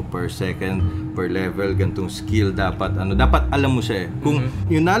damage mo per second, per level, gantong skill dapat alam mo siya eh. Kung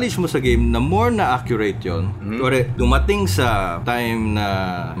yung knowledge mo sa game na more na accurate yon, kuwari dumating sa time na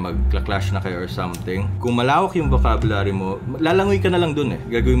magka-clash na kayo or something, kung malawak yung vocabulary mo, lalangoy ka na lang dun eh.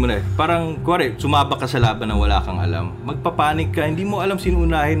 Gagawin mo na eh. Parang kuwari sumabak ka sa laban na wala kang alam, magpapanik ka, hindi mo alam sino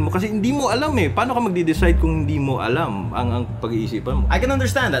unahin mo kasi hindi mo alam eh. Paano ka magde-decide kung hindi mo alam ang pag-iisipan mo? I can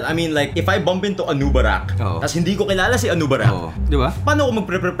understand that. I mean, like, if I bump into Anubarak, tas hindi ko kilala si Anubarak, di ba? paano ako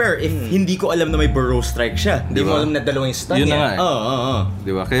magpre-prepare if hindi ko alam na may burrow strike siya? Hindi mo alam na dalawang stun Yun na niya. nga eh.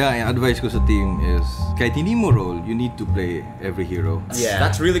 Di ba? Kaya yung advice ko sa team is kahit hindi mo roll, you need to play every hero. Yeah.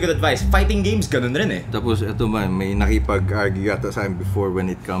 That's really good advice. Fighting games, ganun rin eh. Tapos ito man, may nakipag-argue yata sa akin before when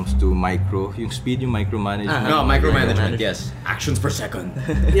it comes to micro. Yung speed, yung micromanagement. No, micromanagement, yes. Actions per second.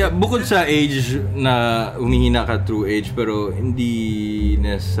 Yeah, bukod sa age na humihina ka through age, pero hindi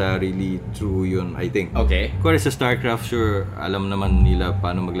necessarily true yun, I think. Okay. Kuwari sa StarCraft, sure, alam naman nila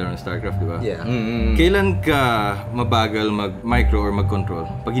paano maglaro ng StarCraft, di ba? Yeah. Kailan ka mabagal mag-micro or mag-control?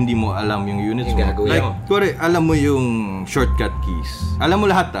 Pag hindi mo alam yung units Yung mo. gagawin Like, mo. kuwari, alam mo yung shortcut keys. Alam mo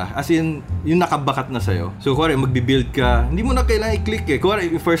lahat as in, yung nakabakat na sa'yo. So, kuwari, magbi-build ka, hindi mo na kailangan i-click eh.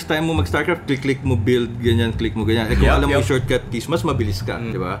 Kuwari, first time mo mag-StarCraft, click mo build, ganyan, click mo ganyan. Kung alam mo yung shortcut keys, mas mabilis ka,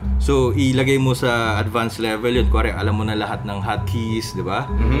 di ba? So, ilagay mo sa advanced level yun. Kuwari, alam mo na lahat ng hotkeys, di ba?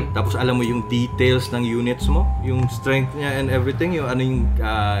 Tapos, alam mo yung details ng units mo, yung strength niya and everything, yung ano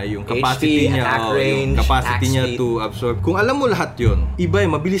yung capacity HP, niya, attack range, yung capacity attack niya speed. to absorb. Kung alam mo lahat yun, iba eh,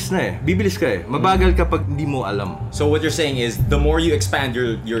 mabilis na eh. Bibilis ka eh. Mabagal ka pag hindi mo alam. So what you're saying is, the more you expand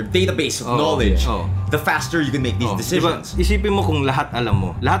your database of knowledge, the faster you can make these decisions. Diba, isipin mo kung lahat alam mo,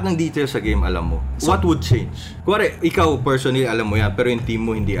 lahat ng details sa game alam mo, what would change? Kuwari, ikaw personally alam mo yan, pero yung team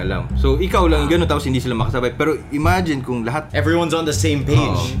mo hindi alam. So, ikaw lang gano'n, tapos hindi sila makasabay. Pero imagine kung lahat... Everyone's on the same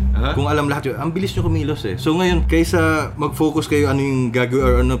page. Kung alam lahat yun, ang bilis nyo kumilos eh. So ngayon, kaysa mag-focus kayo ano yung gagawin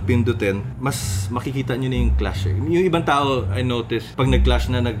or ano pindutin, mas makikita nyo na yung clash eh. Yung ibang tao, I notice, pag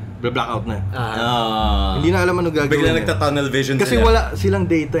nag-clash na, nag-blackout na. Hindi na alam ano gagawin. Bigla eh. nagta-tunnel vision Kasi sila. wala silang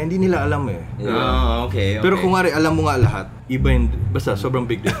data, hindi nila alam eh. Okay. Pero kung nga alam mo nga lahat, iba yung, basta sobrang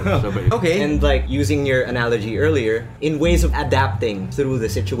big difference. Sobrang iba. Okay. And like using your analogy earlier, in ways of adapting through the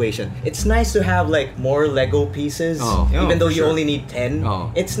situation, it's nice to have like more Lego pieces, even though you only need 10.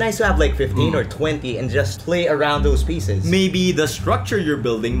 It's nice to have like 15 or 20 and just play around those pieces. Maybe the structure you're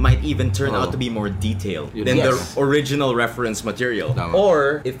building might even turn out to be more detailed than the original reference material. Tama.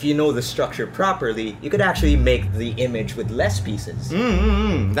 Or if you know the structure properly, you could actually make the image with less pieces.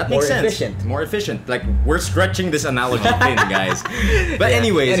 That makes More sense. efficient. More efficient. Like, we're stretching this analogy thin, guys. But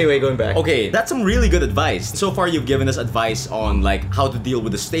anyways. Anyway, going back. Okay, that's some really good advice. So far, you've given us advice on like how to deal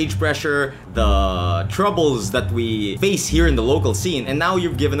with the stage pressure, the troubles that we face here in the local scene, and now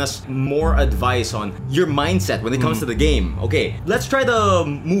you've given us more advice on your mindset when it comes to the game. Okay, let's try to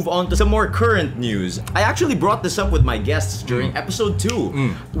move on to some more current news. I actually brought this up with my guests during episode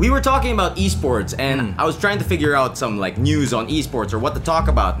 2. We were talking about esports, and I was trying to figure out some like news on esports or what to talk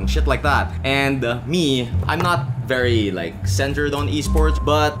about and shit like that. And I'm not very like centered on esports,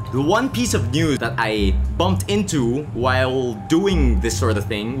 but the one piece of news that I bumped into while doing this sort of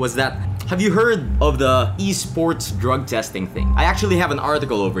thing was that, have you heard of the esports drug testing thing? I actually have an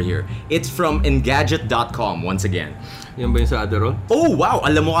article over here. It's from Engadget.com once again. Yan ba yung sa Adderall? Oh, wow!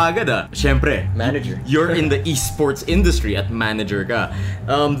 Alam mo agad Siyempre, Manager. you're in the esports industry at manager ka.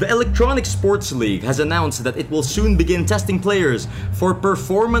 The Electronic Sports League has announced that it will soon begin testing players for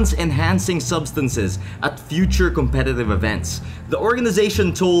performance-enhancing substances at future competitive events. The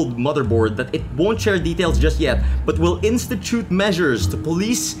organization told Motherboard that it won't share details just yet, but will institute measures to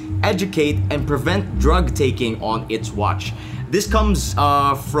police, educate, and prevent drug taking on its watch. This comes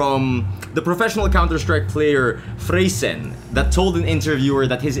from the professional Counter-Strike player Freysen that told an interviewer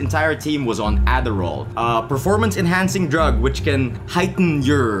that his entire team was on Adderall, a performance-enhancing drug which can heighten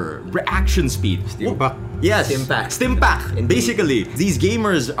your reaction speed. Stimpack. Yes, Stimpack. Indeed. Basically, these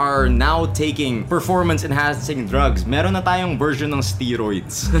gamers are now taking performance-enhancing drugs. Meron na tayong version ng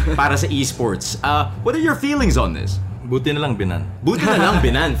steroids para sa esports. What are your feelings on this? Buti na lang binan. Buti na lang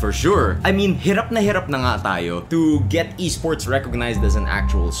binan, for sure. I mean, hirap na nga tayo to get esports recognized as an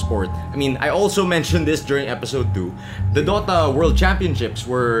actual sport. I mean, I also mentioned this during episode 2. The Dota World Championships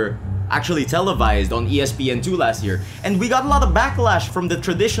were actually televised on ESPN2 last year, and we got a lot of backlash from the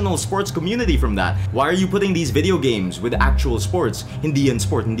traditional sports community from that. Why are you putting these video games with actual sports? Hindi yan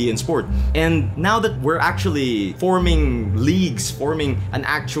sport. And now that we're actually forming leagues, forming an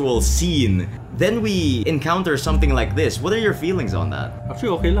actual scene, then we encounter something like this. What are your feelings on that?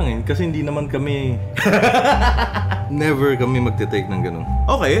 Actually, okay lang kasi hindi naman kami... Never kami magte-take ng ganun.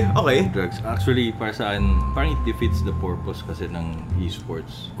 Okay. Drugs. Actually, para sa akin, parang it defeats the purpose kasi ng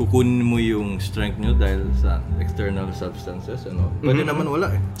esports. Kukunin mo yung strength nyo dahil sa external substances, Pwede naman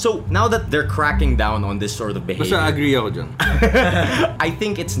wala So, now that they're cracking down on this sort of behavior... Basta agree ako dyan. I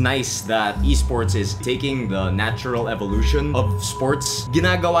think it's nice that esports is taking the natural evolution of sports.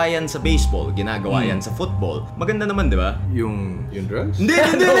 Ginagawa yan sa baseball, ginagawa yan sa football. Maganda naman, di ba? Yung drugs? Hindi.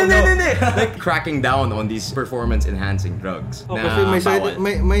 Like cracking down on these performance-enhancing drugs. Oh, na kasi bawal.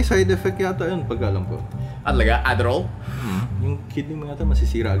 may side effect yata yun pag alam ko. Talaga? Adderall? Yung kidney mo yata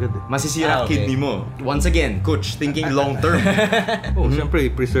masisira agad Masisira okay. kidney mo. Once again, coach, thinking long-term. Siyempre,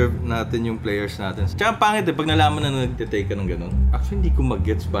 preserve natin yung players natin. Tsaka pangit pag nalaman na nagtitake ka ng ganun. Actually, hindi ko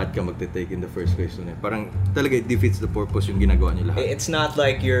mag-gets ba't ka magtitake in the first place dun Parang talaga it defeats the purpose yung ginagawa nyo lahat. It's not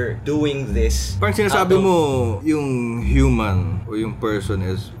like you're doing this. Parang sinasabi mo yung human o yung person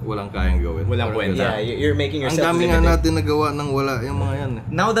is walang kayang gawin. Walang Parang kwenta. Yeah, you're making Ang yourself dami nga limited. natin nagawa ng wala yung mga yan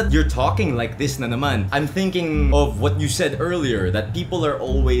Now that you're talking like this na naman, I'm thinking of what you said earlier, that people are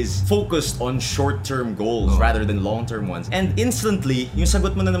always focused on short-term goals rather than long-term ones. And instantly, yung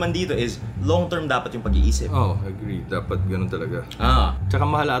sagot mo na naman dito is, long-term dapat yung pag-iisip. Agree. Dapat ganun talaga. Tsaka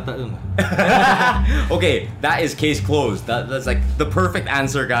mahal ata yun Okay, that is case closed. That's like the perfect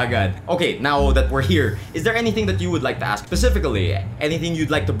answer kagad. Okay, now that we're here, is there anything that you would like to ask specifically? Anything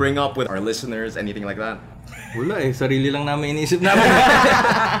you'd like to bring up with our listeners? Anything like that? Wala sarili lang namin iniisip namin.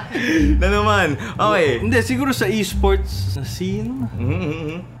 Na naman. Okay. Hindi, siguro sa esports na scene,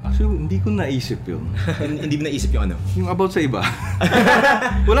 actually, hindi ko naisip yun. Hindi mo naisip yung ano? Yung about sa iba.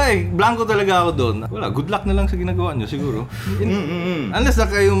 Wala blanco talaga ako doon. Wala, good luck na lang sa ginagawa nyo siguro. Unless na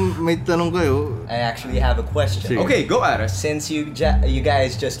kayo may tanong kayo. I actually have a question. Sige. Okay, go Aras. Since you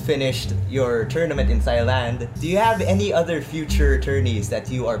guys just finished your tournament in Thailand, do you have any other future tourneys that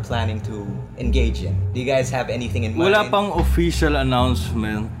you are planning to engage in? Do you guys have anything in mind? Wala pang official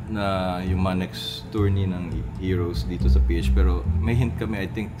announcement na yung mga next tourney ng Heroes dito sa PH, pero may hint kami, I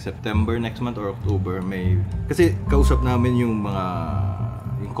think September next month or October, kasi kausap namin yung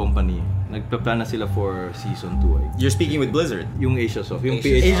company. Nagpa-plan na sila for season 2. You're speaking with Blizzard? Yung AsiaSoft. Yung Asiasoft.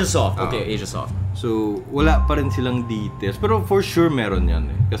 PH. AsiaSoft. Okay, AsiaSoft. So, wala pa rin silang details. Pero for sure meron yan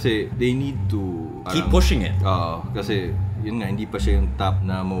Kasi they need to... Keep pushing it. Kasi yun nga, hindi pa siya yung top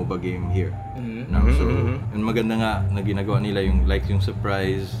na MOBA game here. And maganda nga na ginagawa nila yung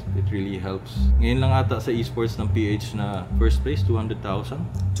surprise. It really helps. Ngayon lang ata sa esports ng PH na first place, 200,000.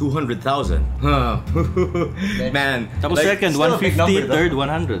 200,000. Man. Tapos like, second, still a big 150, number, though. third,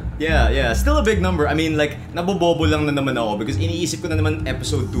 100. Yeah, still a big number. I mean, like, nabobobo lang na naman ako because iniisip ko na naman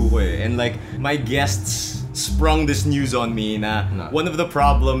episode 2 ko And like, my guests sprung this news on me na one of the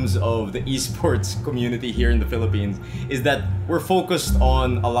problems of the esports community here in the Philippines is that we're focused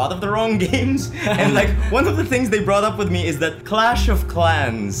on a lot of the wrong games. And like, one of the things they brought up with me is that Clash of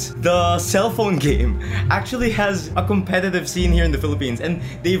Clans, the cell phone game, actually has a competitive scene here in the Philippines. And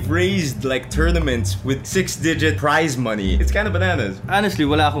they've raised like tournaments with 6-digit prize money. It's kind of bananas. Honestly,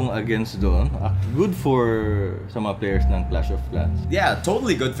 wala akong against doon. Good for sa mga players ng Clash of Clans. Yeah,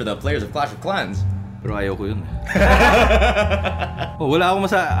 totally good for the players of Clash of Clans. Pero ayaw ko yun. Wala akong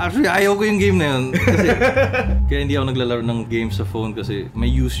actually, ayaw ko yung game na yun. Kasi, kaya hindi ako naglalaro ng game sa phone kasi may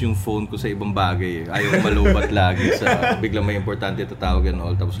use yung phone ko sa ibang bagay. Ayaw ko malobat lagi sa biglang may importante tatawag and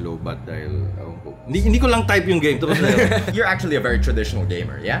all tapos lobat dahil hindi ko lang type yung game. Tapos You're actually a very traditional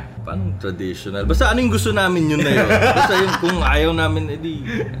gamer, yeah? Paano traditional? Basta ano yung gusto namin yun na yun. Basta yun kung ayaw namin, edi...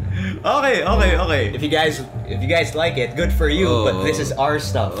 Okay. If you guys like it, good for you. But this is our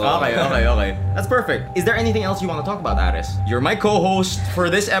stuff. Okay. That's perfect. Is there anything else you want to talk about, Aris? You're my co-host for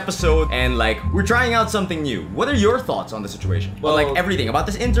this episode, and like we're trying out something new. What are your thoughts on the situation? Well, like everything about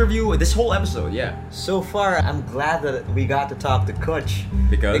this interview, this whole episode, yeah. So far, I'm glad that we got to talk to Coach.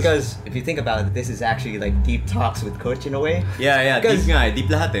 Because if you think about it, this is actually like deep talks with Coach in a way. Yeah. Because Deep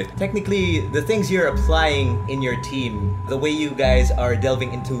lahat eh. technically, the things you're applying in your team, the way you guys are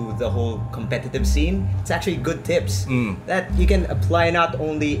delving into the whole competitive scene, it's actually good tips that you can apply not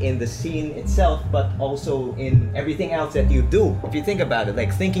only in the scene itself, but also in everything else that you do. If you think about it,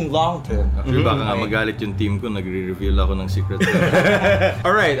 like thinking long term. Actually, baka nga magalit yung team ko, nagre-reveal ako ng secrets.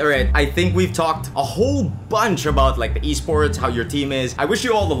 Alright. I think we've talked a whole bunch about like the esports, how your team is. I wish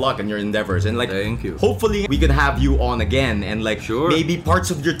you all the luck in your endeavors, and like Thank you. hopefully we can have you on again and like maybe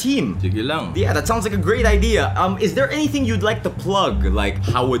parts of your team. Sige lang. Yeah, that sounds like a great idea. Is there anything you'd like to plug? Like,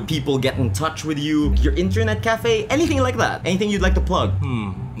 how would people get in touch with you? Your internet cafe? Anything like that? Anything you'd like to plug?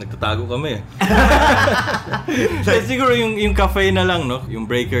 Nagtatago kami. Siguro yung cafe na lang, no? Yung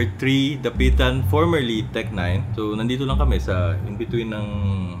Breaker 3, Dapitan, formerly Tech9. So, nandito lang kami sa in between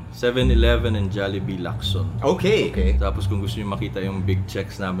ng 7-Eleven and Jollibee Lacson. Okay. Tapos kung gusto niyo makita yung big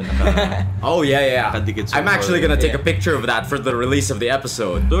checks namin Oh, yeah. nakadikit sa I'm actually wall. gonna take a picture of that for the release of the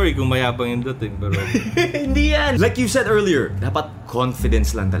episode. Sorry kung mayabang yung dating, pero... Hindi yan. Like you said earlier, dapat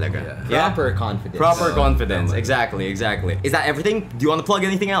confidence lang talaga. Proper confidence. Proper confidence. Exactly. Is that everything? Do you want to plug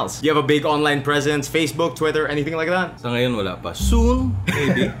anything else? Do you have a big online presence? Facebook, Twitter, anything like that? Sa ngayon, wala pa. Soon,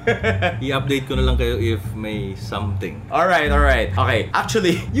 maybe. I-update ko na lang kayo if may something. Alright. Okay,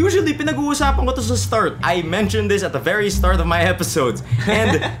 actually, usually pinag-uusapan ko to sa start. I mentioned this at the very start of my episodes.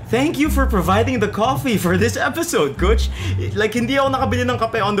 And thank you for providing the coffee for this episode, Coach. Like, hindi ako nakabili ng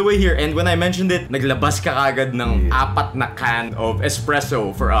kape on the way here. And when I mentioned it, naglabas ka kagad ng 4 na can of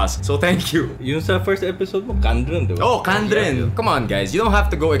espresso for us. So thank you. Yung sa first episode mo, Kandrin, diba? Oh, Kandrin. Come on, guys. You don't have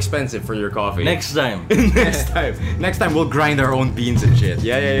to go expensive for your coffee. Next time. Next time we'll grind our own beans and shit.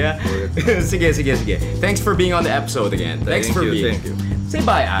 Yeah. Sige. Thanks for being on the episode again. Thank you. Say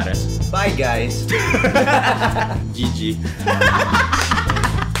bye, Aris. Bye, guys. GG.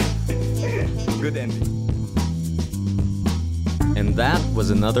 Good ending. And that was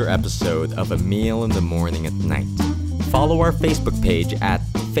another episode of A Meal in the Morning at Night. Follow our Facebook page at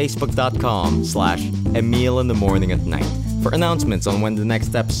facebook.com/amealinthemorningatnight for announcements on when the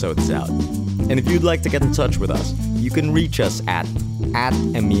next episode is out. And if you'd like to get in touch with us, you can reach us at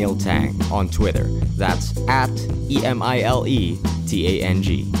 @EmilTang on Twitter. That's @EmILETANG.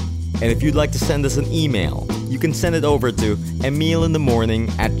 And if you'd like to send us an email, you can send it over to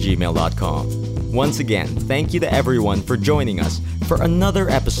amealinthemorning@gmail.com. Once again, thank you to everyone for joining us for another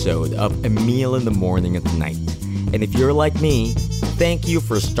episode of A Meal in the Morning at Night. And if you're like me, thank you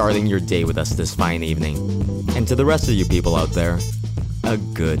for starting your day with us this fine evening. And to the rest of you people out there, a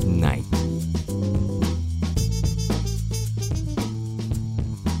good night.